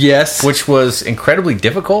Gun. Yes. Which was incredibly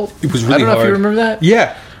difficult. It was really hard. I don't know if you remember that.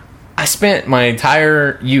 Yeah. I spent my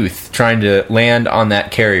entire youth trying to land on that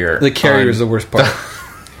carrier. The carrier is the worst part.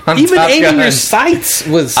 Even aiming your sights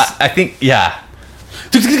was... I think, yeah.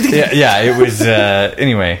 Yeah, it was...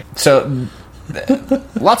 anyway, so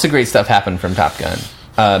lots of great stuff happened from Top Gun.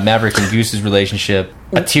 Maverick and Goose's relationship.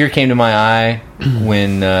 A tear came to my eye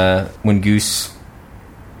when Goose...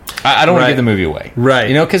 I don't want to give the movie away. Right.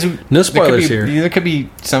 You know, because... No spoilers here. There could be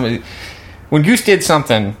some... When Goose did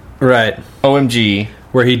something... Right. OMG...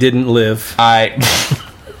 Where he didn't live. I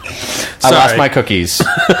lost my cookies.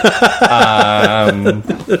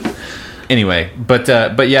 Anyway, but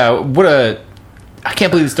yeah, I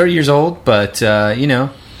can't believe it's 30 years old, but you know,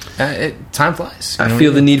 time flies. I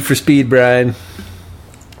feel the need for speed, Brian.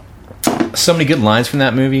 So many good lines from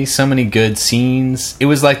that movie, so many good scenes. It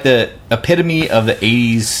was like the epitome of the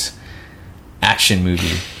 80s action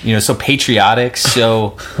movie. You know, so patriotic,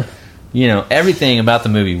 so... You know, everything about the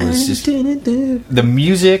movie was just the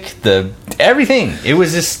music, everything. It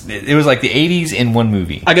was like the 80s in one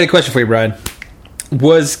movie. I got a question for you, Brian.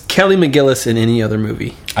 Was Kelly McGillis in any other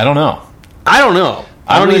movie? I don't know. I don't know.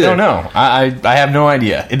 I don't know. I have no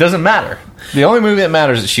idea. It doesn't matter. The only movie that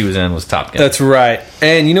matters that she was in was Top Gun. That's right.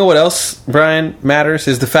 And you know what else, Brian, matters?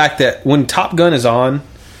 Is the fact that when Top Gun is on,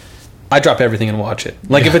 I drop everything and watch it.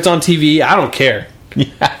 Like, if it's on TV, I don't care.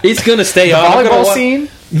 Yeah. It's going to stay on. The volleyball scene?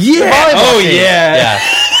 Yeah. Oh, yeah.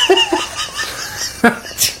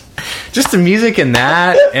 Just the music and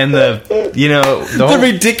that, and the, you know, the whole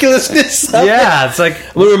ridiculousness of it. It's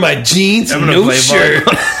like, look at my jeans and no shirt.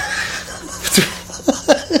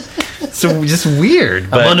 So just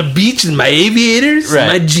weird. I'm on the beach in my aviators and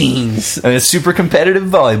my jeans. And a super competitive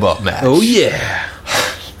volleyball match. Oh, yeah.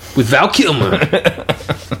 With Val Kilmer.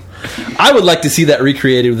 I would like to see that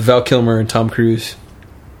recreated with Val Kilmer and Tom Cruise.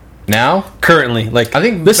 Now? Currently. Like, I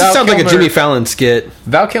think this sounds like a Jimmy Fallon skit.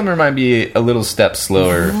 Val Kilmer might be a little step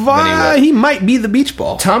slower He might be the beach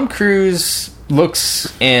ball. Tom Cruise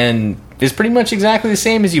looks and is pretty much exactly the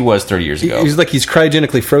same as he was 30 years ago. He's like he's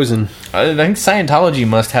cryogenically frozen. I think Scientology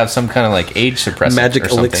must have some kind of like age suppressant. Magic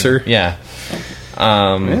elixir. Yeah.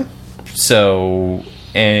 So,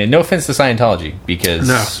 and no offense to Scientology,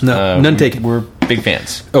 because none taken. We're big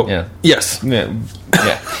fans. Oh, yeah. Yes. Yeah.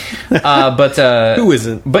 But who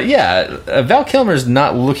isn't? But yeah, Val Kilmer's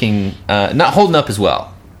not looking, not holding up as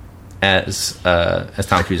well as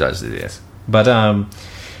Tom Cruise obviously is. But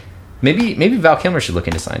maybe Val Kilmer should look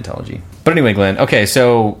into Scientology. But anyway, Glenn. Okay,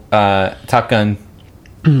 so Top Gun,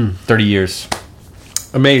 30 years,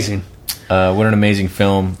 amazing. What an amazing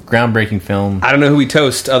film, groundbreaking film. I don't know who we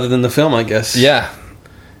toast other than the film, I guess. Yeah.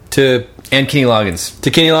 And Kenny Loggins.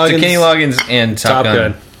 To Kenny Loggins and Top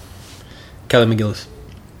Gun. Kelly McGillis.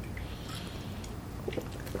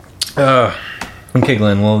 Okay,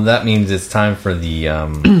 Glenn. Well, that means it's time for the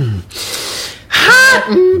hot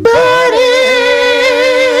button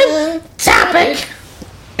topic.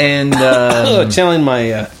 And channeling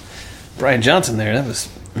my Brian Johnson there. That was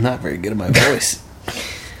not very good in my voice.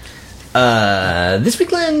 This week,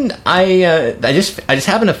 Glenn, I just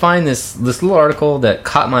happened to find this little article that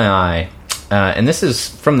caught my eye, and this is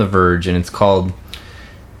from The Verge, and it's called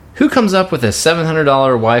 "Who Comes Up with a $700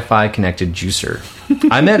 Wi-Fi Connected Juicer?"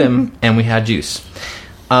 I met him, and we had juice.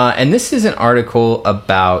 And this is an article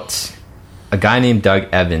about a guy named Doug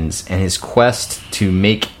Evans and his quest to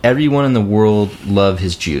make everyone in the world love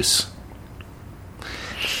his juice.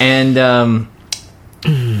 And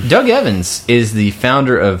Doug Evans is the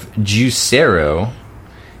founder of Juicero,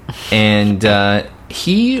 and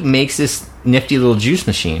he makes this nifty little juice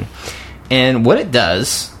machine. And what it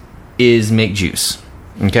does is make juice,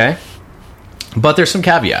 okay? But there's some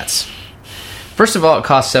caveats. First of all, it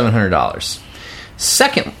costs $700.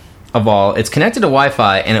 Second of all, it's connected to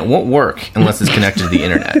Wi-Fi, and it won't work unless it's connected to the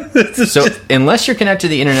internet. So unless you're connected to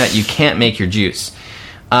the internet, you can't make your juice.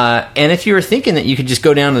 And if you were thinking that you could just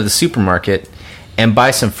go down to the supermarket and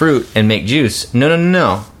buy some fruit and make juice,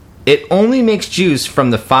 no. It only makes juice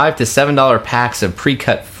from the $5 to $7 packs of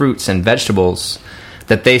pre-cut fruits and vegetables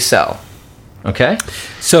that they sell. Okay?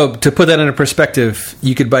 So to put that into perspective,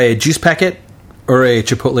 you could buy a juice packet or a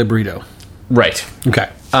Chipotle burrito. Right.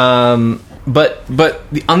 Okay. But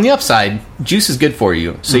on the upside, juice is good for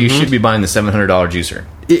you, so you should be buying the $700 juicer.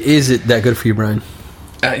 Is it that good for you, Brian?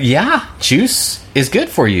 Yeah, juice is good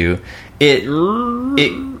for you.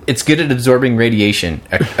 It's good at absorbing radiation,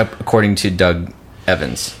 according to Doug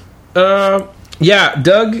Evans. Yeah,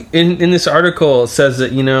 Doug in this article says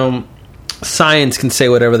that science can say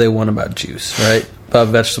whatever they want about juice, right? About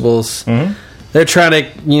vegetables. Mm-hmm. They're trying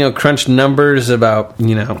to crunch numbers about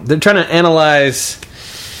they're trying to analyze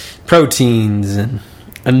proteins and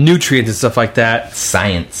nutrients and stuff like that.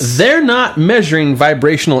 Science. They're not measuring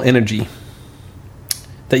vibrational energy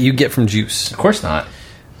that you get from juice. Of course not.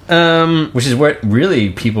 Which is what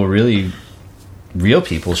real people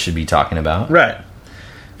should be talking about. Right.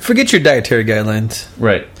 Forget your dietary guidelines.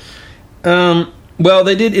 Right. Well,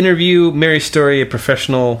 they did interview Mary Story, a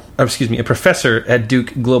professor at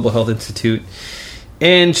Duke Global Health Institute,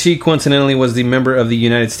 and she coincidentally was the member of the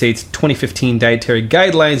United States 2015 Dietary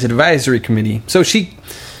Guidelines Advisory Committee. So she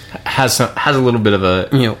has a little bit of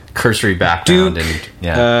a cursory background. Duke,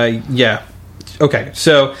 yeah. Okay.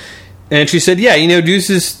 So, and she said, juice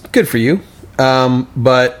is good for you,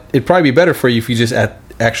 but it'd probably be better for you if you just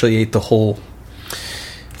actually ate the whole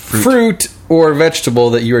fruit or vegetable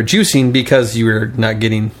that you are juicing, because you are not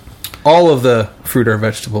getting all of the fruit or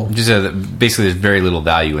vegetable. Just basically, there's very little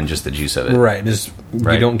value in just the juice of it. Right.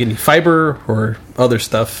 You don't get any fiber or other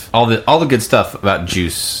stuff. All the good stuff about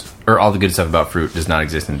juice, or all the good stuff about fruit, does not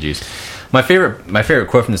exist in the juice. My favorite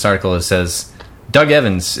quote from this article says, Doug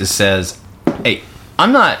Evans says, "Hey,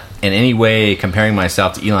 I'm not in any way comparing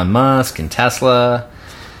myself to Elon Musk and Tesla,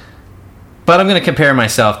 but I'm going to compare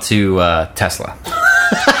myself to Tesla."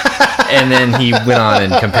 And then he went on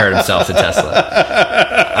and compared himself to Tesla.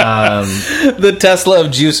 The Tesla of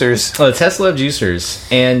juicers. Oh, the Tesla of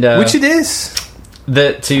juicers. And which it is.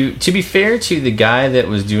 To be fair to the guy that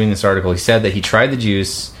was doing this article, he said that he tried the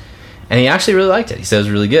juice and he actually really liked it. He said it was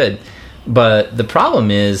really good. But the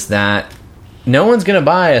problem is that no one's going to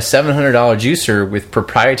buy a $700 juicer with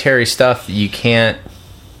proprietary stuff that you can't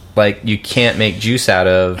make juice out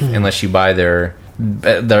of unless you buy their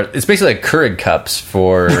it's basically like Keurig cups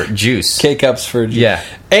for juice. K-cups for juice. Yeah.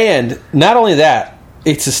 And not only that,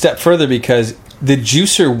 it's a step further, because the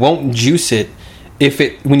juicer won't juice it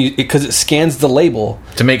because it scans the label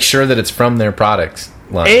to make sure that it's from their product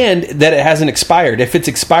line and that it hasn't expired. If it's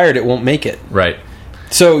expired, it won't make it. Right.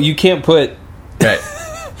 So you can't put. Right.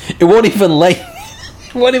 It won't even let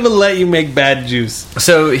you make bad juice.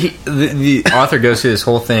 So the author goes through this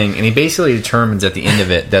whole thing, and he basically determines at the end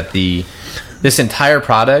of it that this entire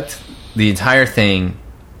product, the entire thing,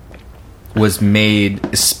 was made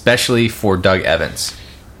especially for Doug Evans.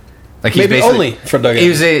 Like maybe only for Doug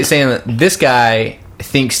Evans. He was saying that this guy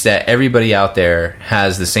thinks that everybody out there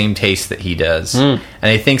has the same taste that he does. And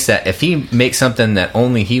he thinks that if he makes something that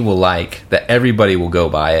only he will like, that everybody will go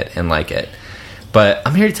buy it and like it. But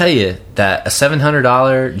I'm here to tell you that a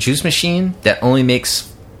 $700 juice machine that only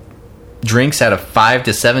makes drinks out of $5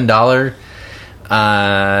 to $7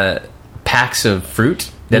 packs of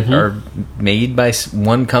fruit that are made by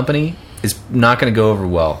one company is not going to go over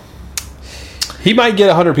well. He might get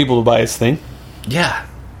 100 people to buy his thing. Yeah.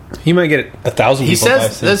 He might get 1,000 people to buy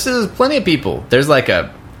his thing. This is plenty of people. There's like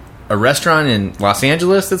a restaurant in Los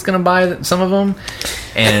Angeles that's going to buy some of them,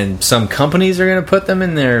 and some companies are going to put them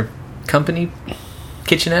in their company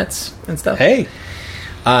kitchenettes and stuff. Hey.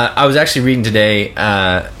 I was actually reading today,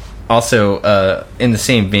 also in the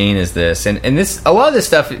same vein as this, and this, a lot of this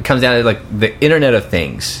stuff comes down to like the Internet of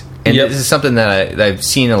Things, and this is something that I've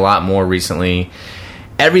seen a lot more recently.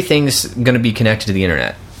 Everything's going to be connected to the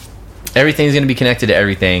internet. Everything's going to be connected to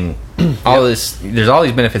everything. All this, there's all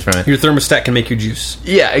these benefits from it. Your thermostat can make your juice.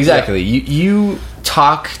 Yeah, exactly. Yeah. You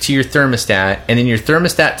talk to your thermostat, and then your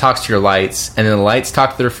thermostat talks to your lights, and then the lights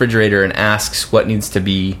talk to the refrigerator and asks what needs to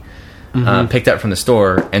be picked up from the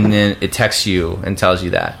store, and then it texts you and tells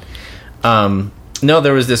you that. No,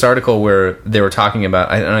 there was this article where they were talking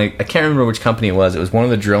about, I can't remember which company it was. It was one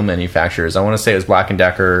of the drill manufacturers. I want to say it was Black &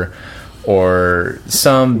 Decker or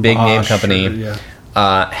some big name company. Sure,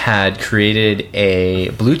 yeah. Had created a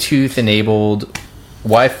Bluetooth-enabled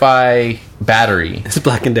Wi-Fi battery. It's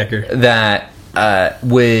Black & Decker. That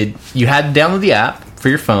you had to download the app for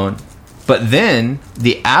your phone, But then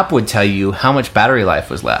the app would tell you how much battery life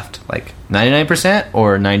was left, like 99%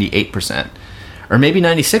 or 98%, or maybe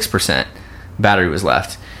 96% battery was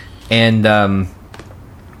left. And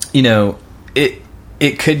it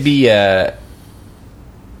could be as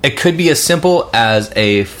simple as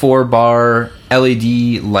a 4-bar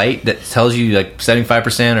LED light that tells you like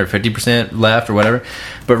 75% or 50% left or whatever.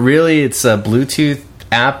 But really, it's a Bluetooth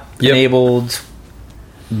app-enabled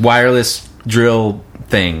wireless drill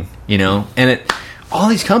thing, And all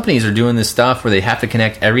these companies are doing this stuff where they have to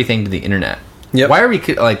connect everything to the internet. Yep. Why are we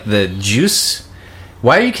like the juice?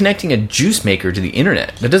 Why are you connecting a juice maker to the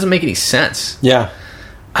internet? That doesn't make any sense. Yeah.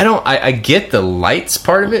 I get the lights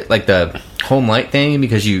part of it, like the home light thing,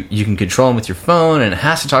 because you can control them with your phone, and it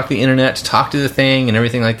has to talk to the internet to talk to the thing and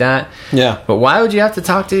everything like that. Yeah. But why would you have to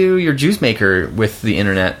talk to your juice maker with the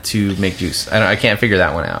internet to make juice? I can't figure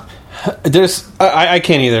that one out. I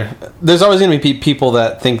can't either. There's always going to be people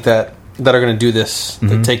that think that are going to do this,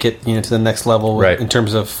 that take it to the next level, right, in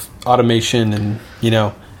terms of automation and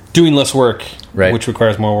doing less work, right, which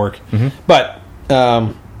requires more work. But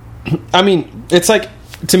I mean, it's like,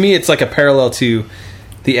 to me, it's like a parallel to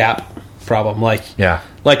the app problem. Like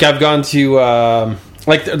I've gone to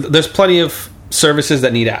there's plenty of services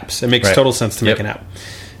that need apps. It makes total sense to make an app.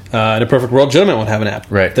 In a perfect world, Gentlemint would have an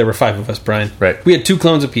app. Right. There were 5 of us, Brian. Right. We had 2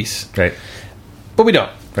 clones apiece. Right. But we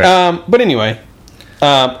don't. Right. But anyway,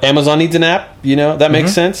 Amazon needs an app. That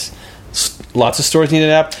makes sense. Lots of stores need an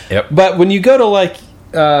app. Yep. But when you go to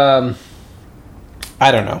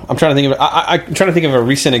I don't know. I'm trying to think of I'm trying to think of a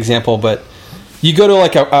recent example, but you go to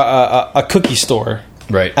like a cookie store.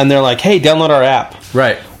 Right. And they're like, hey, download our app.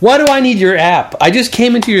 Right. Why do I need your app? I just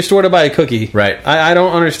came into your store to buy a cookie. Right. I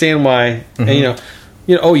don't understand why. And,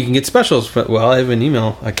 you can get specials. But, I have an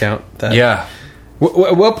email account. That, yeah.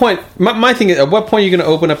 At what point? My thing is, at what point are you going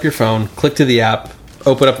to open up your phone, click to the app,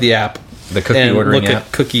 open up the app, the cookie and ordering look app,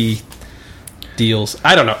 at cookie deals?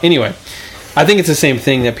 I don't know. Anyway, I think it's the same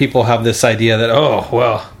thing that people have this idea that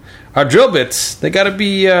our drill bits, they got to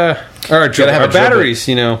be our batteries.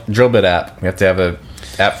 Drill bit app. We have to have a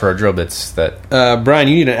app for our drill bits. That Brian,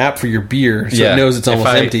 you need an app for your beer so it knows it's almost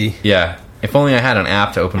empty. Yeah. If only I had an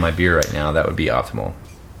app to open my beer right now, that would be optimal.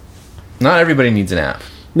 Not everybody needs an app.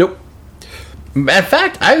 Nope. In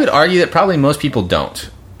fact, I would argue that probably most people don't.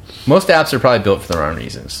 Most apps are probably built for their own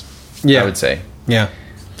reasons. Yeah. I would say. Yeah.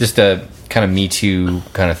 Just a kind of Me Too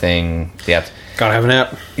kind of thing. The app. Gotta have an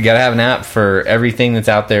app. You gotta have an app for everything that's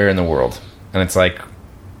out there in the world. And it's like,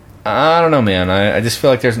 I don't know, man. I just feel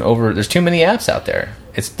like there's too many apps out there.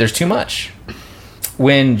 There's too much.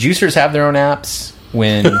 When juicers have their own apps,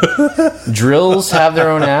 when drills have their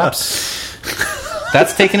own apps,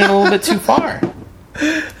 that's taking it a little bit too far.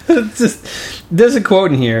 There's a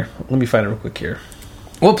quote in here. Let me find it real quick here.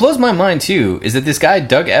 What blows my mind too is that this guy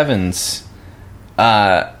Doug Evans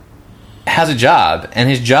has a job, and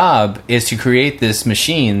his job is to create this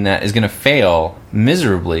machine that is going to fail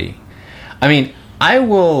miserably. I mean, I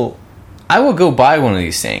will go buy one of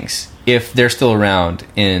these things if they're still around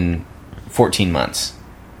in 14 months.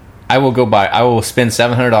 I will spend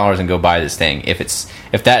 $700 and go buy this thing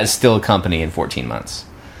if that is still a company in 14 months.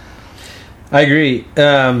 I agree.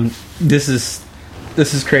 This is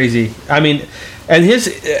crazy. I mean,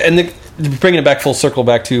 bringing it back full circle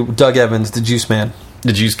back to Doug Evans, the juice man,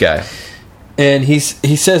 the juice guy, and he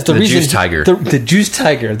says the reason juice tiger, the juice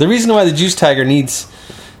tiger, the reason why the juice tiger needs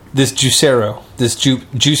this juicero, this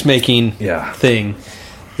juice making thing,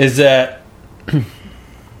 is that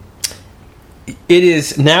it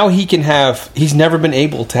is now he's never been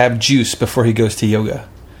able to have juice before he goes to yoga,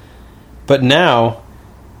 but now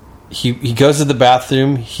he goes to the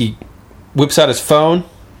bathroom, he whips out his phone,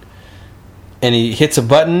 and he hits a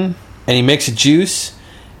button, and he makes a juice,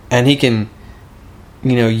 and he can,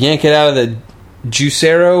 yank it out of the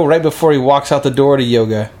juicero right before he walks out the door to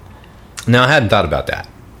yoga. Now, I hadn't thought about that.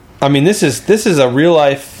 I mean, this is a real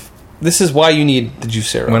life. This is why you need the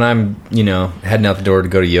juicero. When I'm, heading out the door to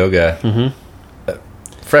go to yoga,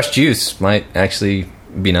 fresh juice might actually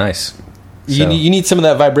be nice. So. You need some of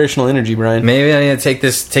that vibrational energy, Brian. Maybe I need to take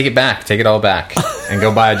it all back, and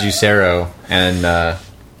go buy a juicero and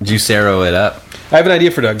juicero it up. I have an idea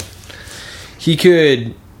for Doug. He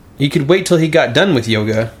could wait till he got done with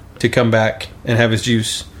yoga to come back and have his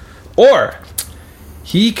juice, or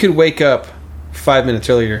he could wake up 5 minutes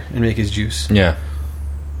earlier and make his juice. Yeah.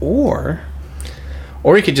 Or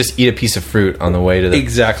he could just eat a piece of fruit on the way to the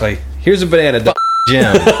exactly. Here's a banana.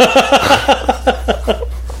 Gym.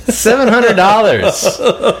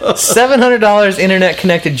 $700 internet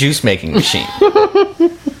connected juice making machine.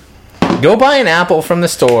 Go buy an apple from the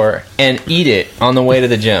store and eat it on the way to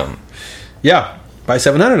the gym. Yeah, buy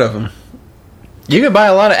 700 of them. You could buy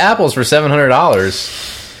a lot of apples for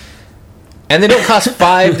 $700, and they don't cost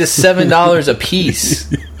 $5 to $7 a piece.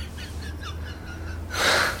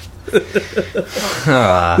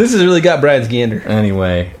 This has really got Brian's gander.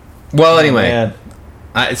 Anyway,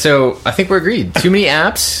 so I think we're agreed. Too many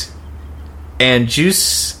apps and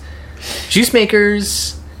juice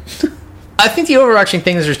makers. I think the overarching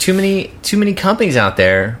thing is there's too many companies out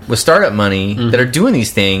there with startup money that are doing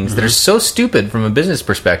these things that are so stupid from a business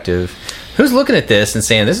perspective. Who's looking at this and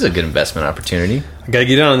saying this is a good investment opportunity? I gotta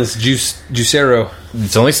get on this juicero.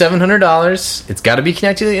 It's only $700. It's got to be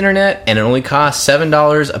connected to the internet, and it only costs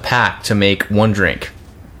 $7 a pack to make one drink.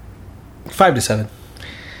 5 to 7.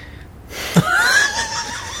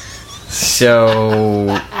 So,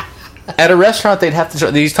 at a restaurant, they'd have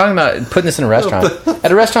to. He's talking about putting this in a restaurant.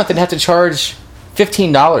 At a restaurant, they'd have to charge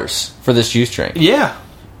 $15 for this juice drink. Yeah,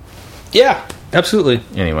 absolutely.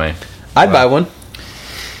 Anyway, I'd buy one.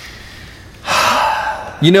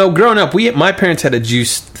 You know, growing up, my parents had a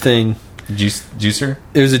juice thing. Juicer?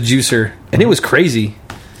 It was a juicer, and it was crazy.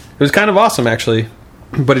 It was kind of awesome, actually.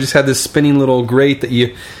 But it just had this spinning little grate that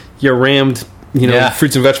you rammed,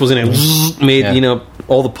 fruits and vegetables in it, and made,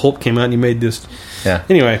 all the pulp came out, and you made this. Yeah.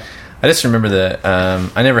 Anyway. I just remember that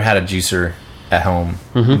I never had a juicer at home,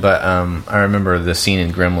 but I remember the scene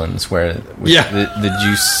in Gremlins where the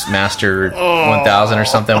Juice Master 1000 or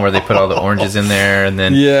something, where they put all the oranges in there, and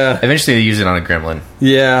then eventually they use it on a gremlin.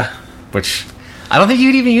 Yeah. Which, I don't think you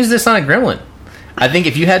could even use this on a gremlin. I think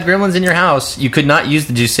if you had gremlins in your house, you could not use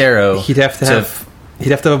the Juicero. He'd have to have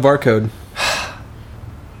a barcode.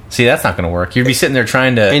 See, that's not going to work. You'd be sitting there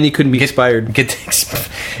trying to... And he couldn't be expired. Get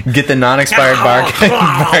the non-expired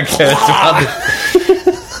barcode.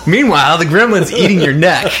 Meanwhile, the gremlin's eating your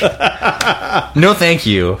neck. No, thank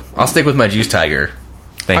you. I'll stick with my Juice Tiger.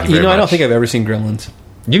 Thank you very much. I don't think I've ever seen Gremlins.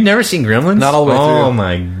 You've never seen Gremlins? Not all the way through. Oh,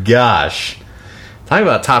 my gosh. Talking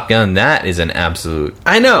about Top Gun, that is an absolute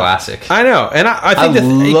classic. I know. And I think I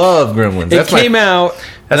love Gremlins.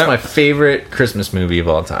 That's my favorite Christmas movie of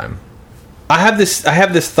all time. I have this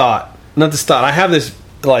thought. Not this thought. I have this,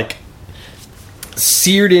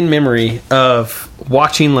 seared in memory of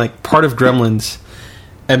watching, part of Gremlins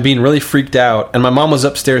and being really freaked out. And my mom was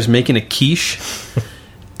upstairs making a quiche.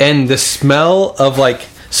 And the smell of,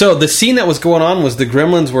 So the scene that was going on was the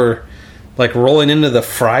Gremlins were, rolling into the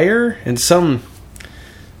fryer. And some...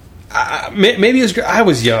 maybe it was... I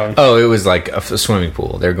was young. Oh, it was like a swimming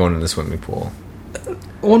pool. They were going to the swimming pool.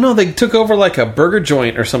 Well, no, they took over a burger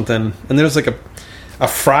joint or something, and there was a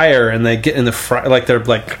fryer, and they get in the fryer, they're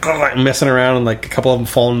messing around, and a couple of them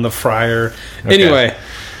fall in the fryer. Okay. Anyway,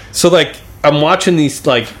 so I'm watching these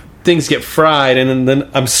things get fried, and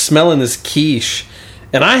then I'm smelling this quiche,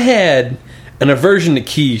 and I had an aversion to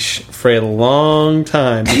quiche for a long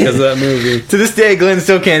time because of that movie. To this day, Glenn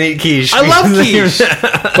still can't eat quiche. I love quiche,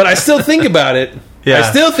 but I still think about it. Yeah.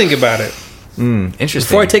 I still think about it. Interesting.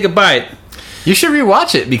 Before I take a bite. You should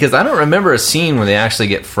rewatch it, because I don't remember a scene where they actually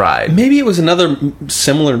get fried. Maybe it was another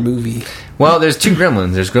similar movie. Well, there's two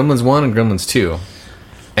Gremlins. There's Gremlins 1 and Gremlins 2.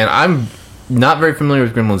 And I'm not very familiar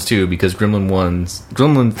with Gremlins 2, because Gremlins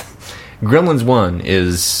 1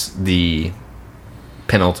 is the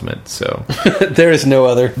penultimate, so... There is no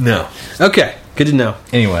other. No. Okay, good to know.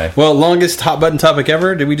 Anyway. Well, longest hot button topic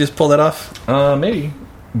ever? Did we just pull that off? Maybe.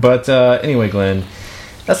 But anyway, Glenn,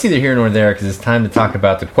 that's neither here nor there, because it's time to talk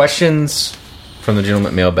about the questions from the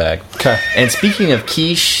Gentlemint mailbag. Okay. And speaking of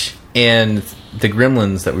quiche and the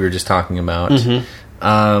Gremlins that we were just talking about,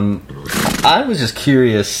 I was just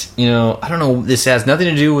curious, I don't know, this has nothing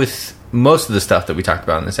to do with most of the stuff that we talked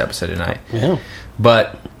about in this episode tonight. Yeah.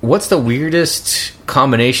 But what's the weirdest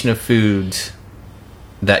combination of foods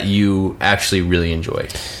that you actually really enjoy?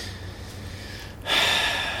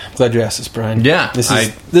 Glad you asked this, Brian. Yeah. This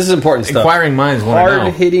is important stuff. Inquiring minds want to know.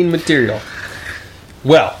 Hard-hitting material.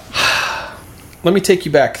 Well... Let me take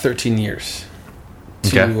you back 13 years.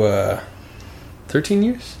 To 13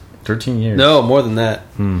 years? 13 years. No, more than that.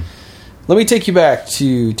 Let me take you back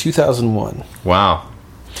to 2001. Wow.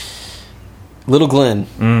 Little Glenn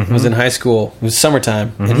was in high school. It was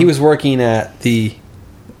summertime. And he was working at the,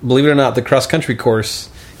 believe it or not, the cross-country course.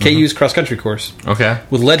 KU's cross-country course. Okay.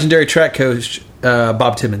 With legendary track coach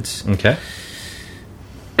Bob Timmons. Okay.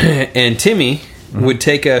 And Timmy would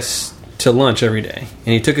take us to lunch every day.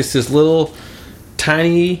 And he took us to this little...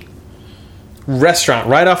 tiny restaurant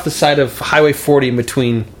right off the side of Highway 40 in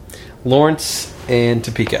between Lawrence and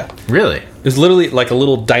Topeka. Really? It was literally like a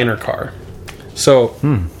little diner car. So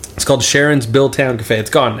it's called Sharon's Billtown Cafe.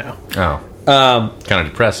 It's gone now. Oh. Kind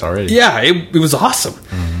of depressed already. Yeah, it was awesome.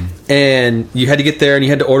 And you had to get there and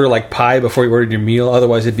you had to order pie before you ordered your meal.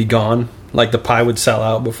 Otherwise it'd be gone. Like the pie would sell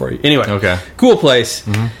out before you. Anyway, Okay. cool place.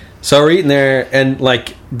 So we're eating there, and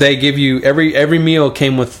like they give you every meal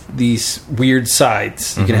came with these weird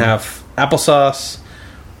sides. You can have applesauce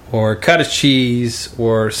or cottage cheese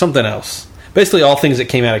or something else. Basically, all things that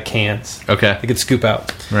came out of cans. Okay. They could scoop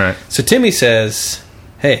out. Right. So Timmy says,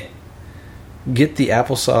 "Hey, get the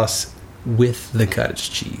applesauce with the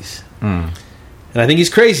cottage cheese." And I think he's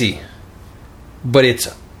crazy, but it's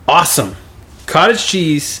awesome. Cottage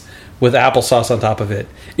cheese with applesauce on top of it.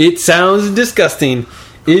 It sounds disgusting.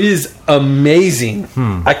 It is amazing.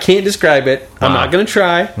 I can't describe it. I'm not going to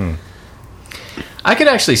try. I could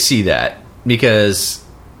actually see that because,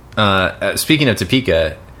 speaking of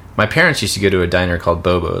Topeka, my parents used to go to a diner called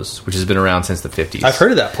Bobo's, which has been around since the 50s. I've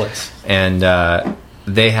heard of that place. And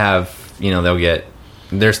they have, they'll get,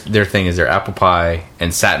 their thing is their apple pie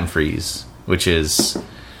and satin freeze, which is,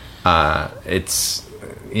 it's,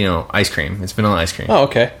 ice cream. It's vanilla ice cream. Oh,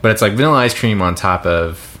 okay. But it's like vanilla ice cream on top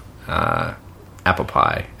of apple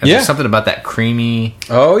pie. And Yeah. there's something about that creamy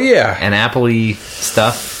Oh, yeah. and appley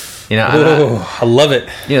stuff. I love it.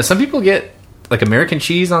 Some people get like American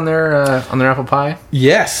cheese on their apple pie.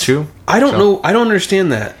 Yes. True. I don't know. I don't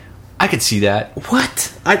understand that. I could see that.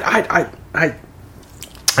 What? I I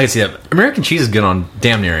could see that. American cheese is good on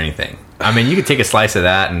damn near anything. I mean, you could take a slice of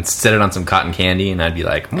that and set it on some cotton candy, and I'd be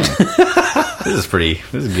like, this is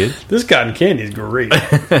good. This cotton candy is great. No,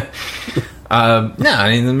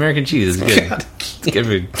 I mean, the American cheese is good. It's good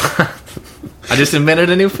food. I just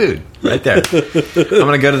invented a new food right there. I'm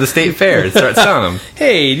going to go to the state fair and start selling them.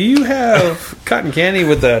 Hey, do you have cotton candy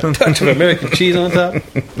with a touch of American cheese on top?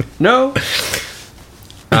 No?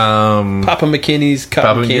 Papa McKinney's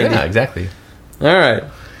cotton candy. Yeah, exactly. All right.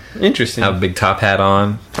 Interesting. Have a big top hat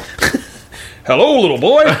on. Hello, little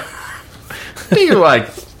boy. Do you like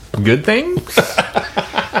good things?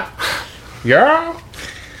 Yeah.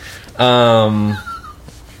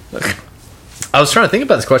 I was trying to think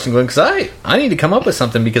about this question, Glenn, because I need to come up with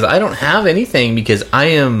something because I don't have anything because I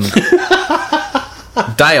am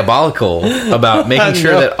diabolical about making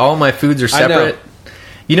sure that all my foods are separate.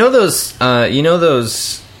 You know those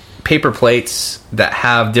paper plates that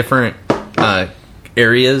have different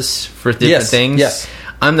areas for different things? Yes.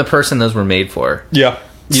 I'm the person those were made for. Yeah.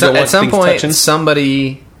 At some point,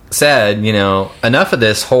 somebody said, enough of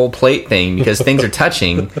this whole plate thing because things are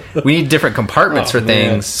touching. We need different compartments for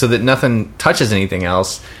things so that nothing touches anything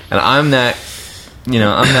else. And I'm that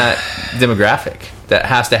demographic that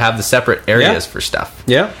has to have the separate areas for stuff.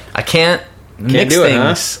 Yeah. I can't mix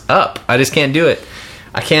things up. I just can't do it.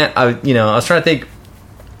 I can't, I was trying to think.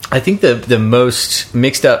 I think the most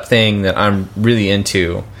mixed up thing that I'm really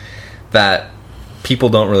into that people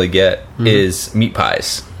don't really get is meat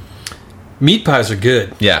pies. Meat pies are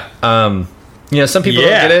good. Yeah. Some people don't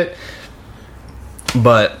get it.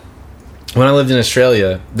 But when I lived in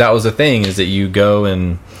Australia, that was the thing, is that you go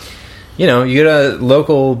and, you get a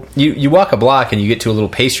local... You walk a block and you get to a little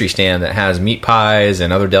pastry stand that has meat pies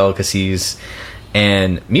and other delicacies.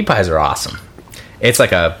 And meat pies are awesome. It's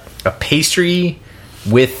like a pastry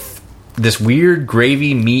with this weird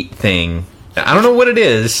gravy meat thing. I don't know what it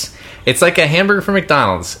is. It's like a hamburger from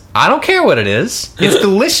McDonald's. I don't care what it is. It's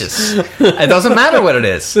delicious. It doesn't matter what it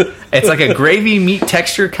is. It's like a gravy meat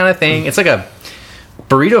texture kind of thing. It's like a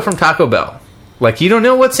burrito from Taco Bell. Like, you don't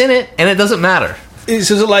know what's in it, and it doesn't matter. Is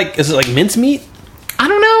it like mincemeat? I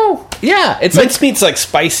don't know. Yeah, it's mincemeat's like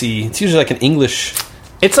spicy. It's usually like an English.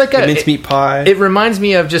 It's like a mincemeat pie. It reminds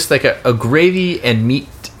me of just like a gravy and meat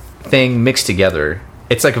thing mixed together.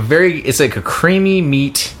 It's like a creamy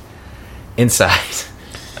meat inside.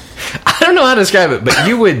 I don't know how to describe it, but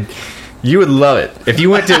you would love it if you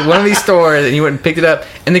went to one of these stores and you went and picked it up.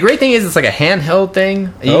 And the great thing is, it's like a handheld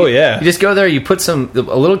thing. You just go there, you put a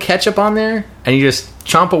little ketchup on there, and you just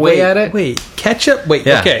chomp away at it. Wait, ketchup? Wait,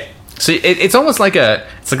 yeah. Okay. So it's almost like a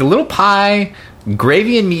little pie,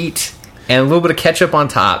 gravy and meat, and a little bit of ketchup on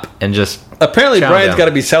top, and just. Apparently, Brian's got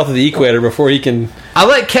to be south of the equator before he can. I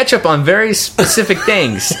like ketchup on very specific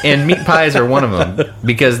things, and meat pies are one of them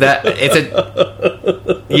because you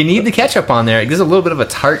need the ketchup on there. It gives a little bit of a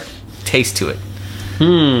tart taste to it.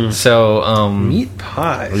 So meat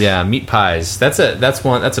pies. Yeah, meat pies. That's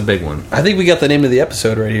a big one. I think we got the name of the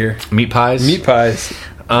episode right here. Meat pies. Meat pies.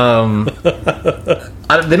 They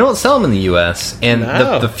don't sell them in the U.S. and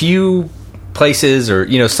the few places,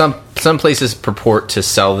 or some places purport to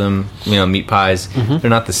sell them, meat pies. They're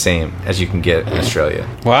not the same as you can get in Australia.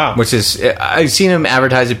 Wow. Which is, I've seen them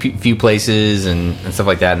advertised at a few places and stuff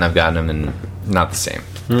like that, and I've gotten them, and not the same.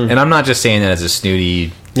 And I'm not just saying that as a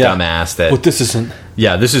snooty dumbass that. But this isn't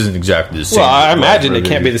yeah, this isn't exactly the same. Well, I imagine it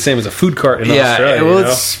can't be the same as a food cart in Australia. Well,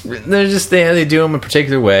 you know? they're just they do them a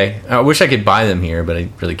particular way. I wish I could buy them here, but I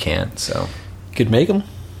really can't. So You could make them.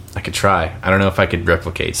 I could try. I don't know if I could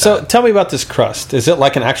replicate. So tell me about this crust. Is it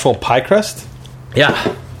like an actual pie crust?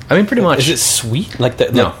 Yeah, I mean, pretty much. Is it sweet? Like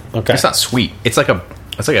that? No, Okay. It's not sweet. It's like a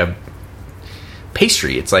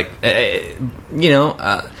pastry. It's like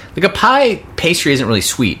like a pie pastry isn't really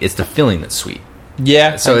sweet. It's the filling that's sweet.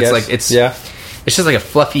 Yeah. So I it's guess. like it's just like a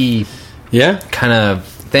fluffy kind of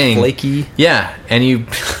thing, flaky. Yeah, and you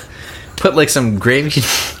put like some gravy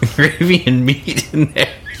and meat in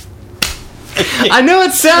there. I know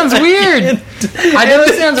it sounds weird. I know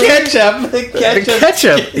it sounds ketchup. weird. The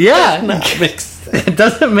ketchup. Yeah. It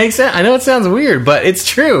doesn't make sense. I know it sounds weird, but it's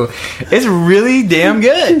true. It's really damn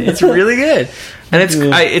good. It's really good. And it's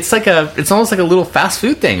almost like a little fast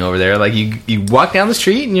food thing over there. Like you walk down the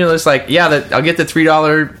street and you're just like, I'll get the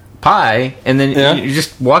 $3 pie, and then you're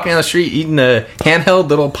just walking down the street eating a handheld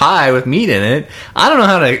little pie with meat in it. I don't know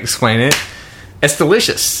how to explain it. It's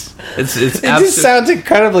delicious. It just sounds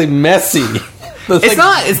incredibly messy. It's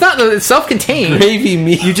not. It's self-contained. Gravy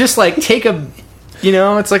meat. You just like take a,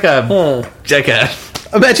 it's like a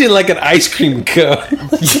imagine like an ice cream cone.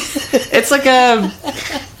 It's like a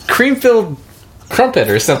cream-filled crumpet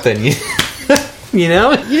or something. You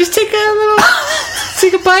just take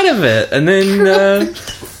a bite of it, and then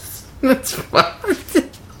that's fine.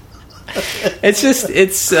 It's just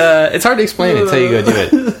it's hard to explain until you go do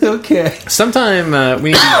it. Okay. Sometime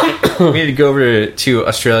we need to go over to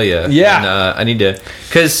Australia. Yeah. And, I need to,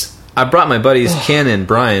 because I brought my buddies Glen and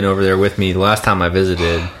Brian over there with me the last time I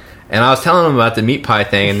visited, and I was telling them about the meat pie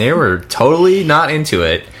thing, and they were totally not into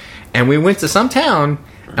it. And we went to some town,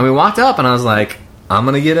 and we walked up, and I was like, I'm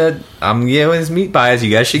gonna get these meat pies.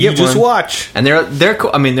 You guys should get one. Just watch. And they're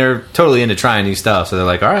cool. I mean, they're totally into trying new stuff. So they're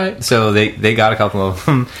like, all right. So they got a couple of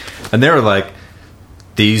them, and they were like,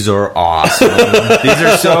 these are awesome. These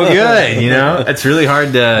are so good. It's really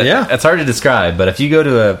hard to it's hard to describe. But if you go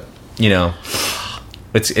to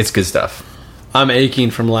it's good stuff. I'm aching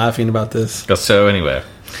from laughing about this. So anyway,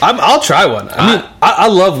 I'll try one. I mean, I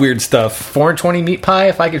love weird stuff. 4.20 meat pie.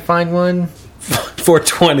 If I could find one.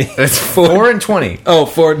 420. It's 4.20. Oh,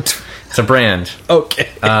 4. It's a brand. Okay.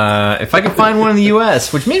 If I can find one in the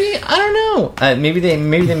U.S., which maybe I don't know. Maybe they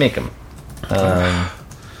make them.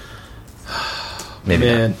 Maybe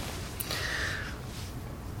Man.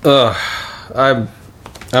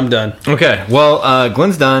 I'm done. Okay. Well,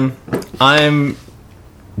 Glenn's done. I'm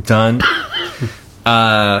done.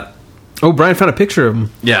 Brian found a picture of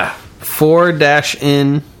him. Yeah.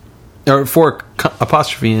 4-N or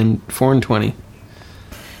 4'N 420.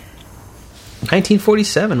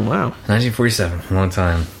 1947. Wow. 1947. Long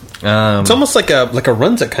time. It's almost like a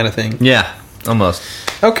Runza kind of thing. Yeah. Almost.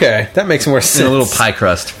 Okay, that makes more sense. In a little pie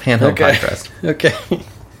crust, handheld pie crust. Okay.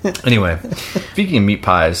 Anyway, speaking of meat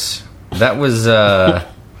pies, that was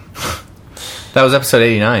episode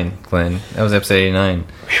 89, Glenn. That was episode 89.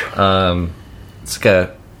 It's like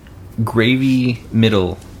a gravy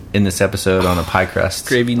middle in this epised on a pie crust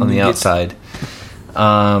gravy on the outside.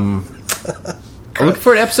 Look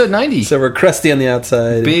for episode 90. So we're crusty on the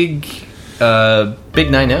outside. Big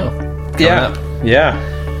 9-0. Yeah.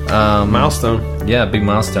 Milestone. Yeah, big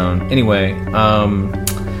milestone. Anyway,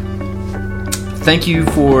 thank you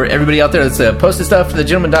for everybody out there that's posted stuff to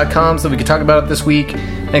thegentlemint.com so we can talk about it this week.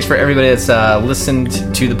 Thanks for everybody that's listened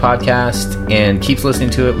to the podcast and keeps listening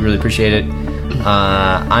to it. We really appreciate it.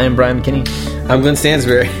 I am Brian McKinney. I'm Glenn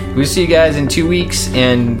Stansberry. We'll see you guys in 2 weeks,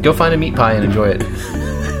 and go find a meat pie and enjoy it.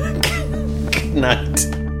 Good night.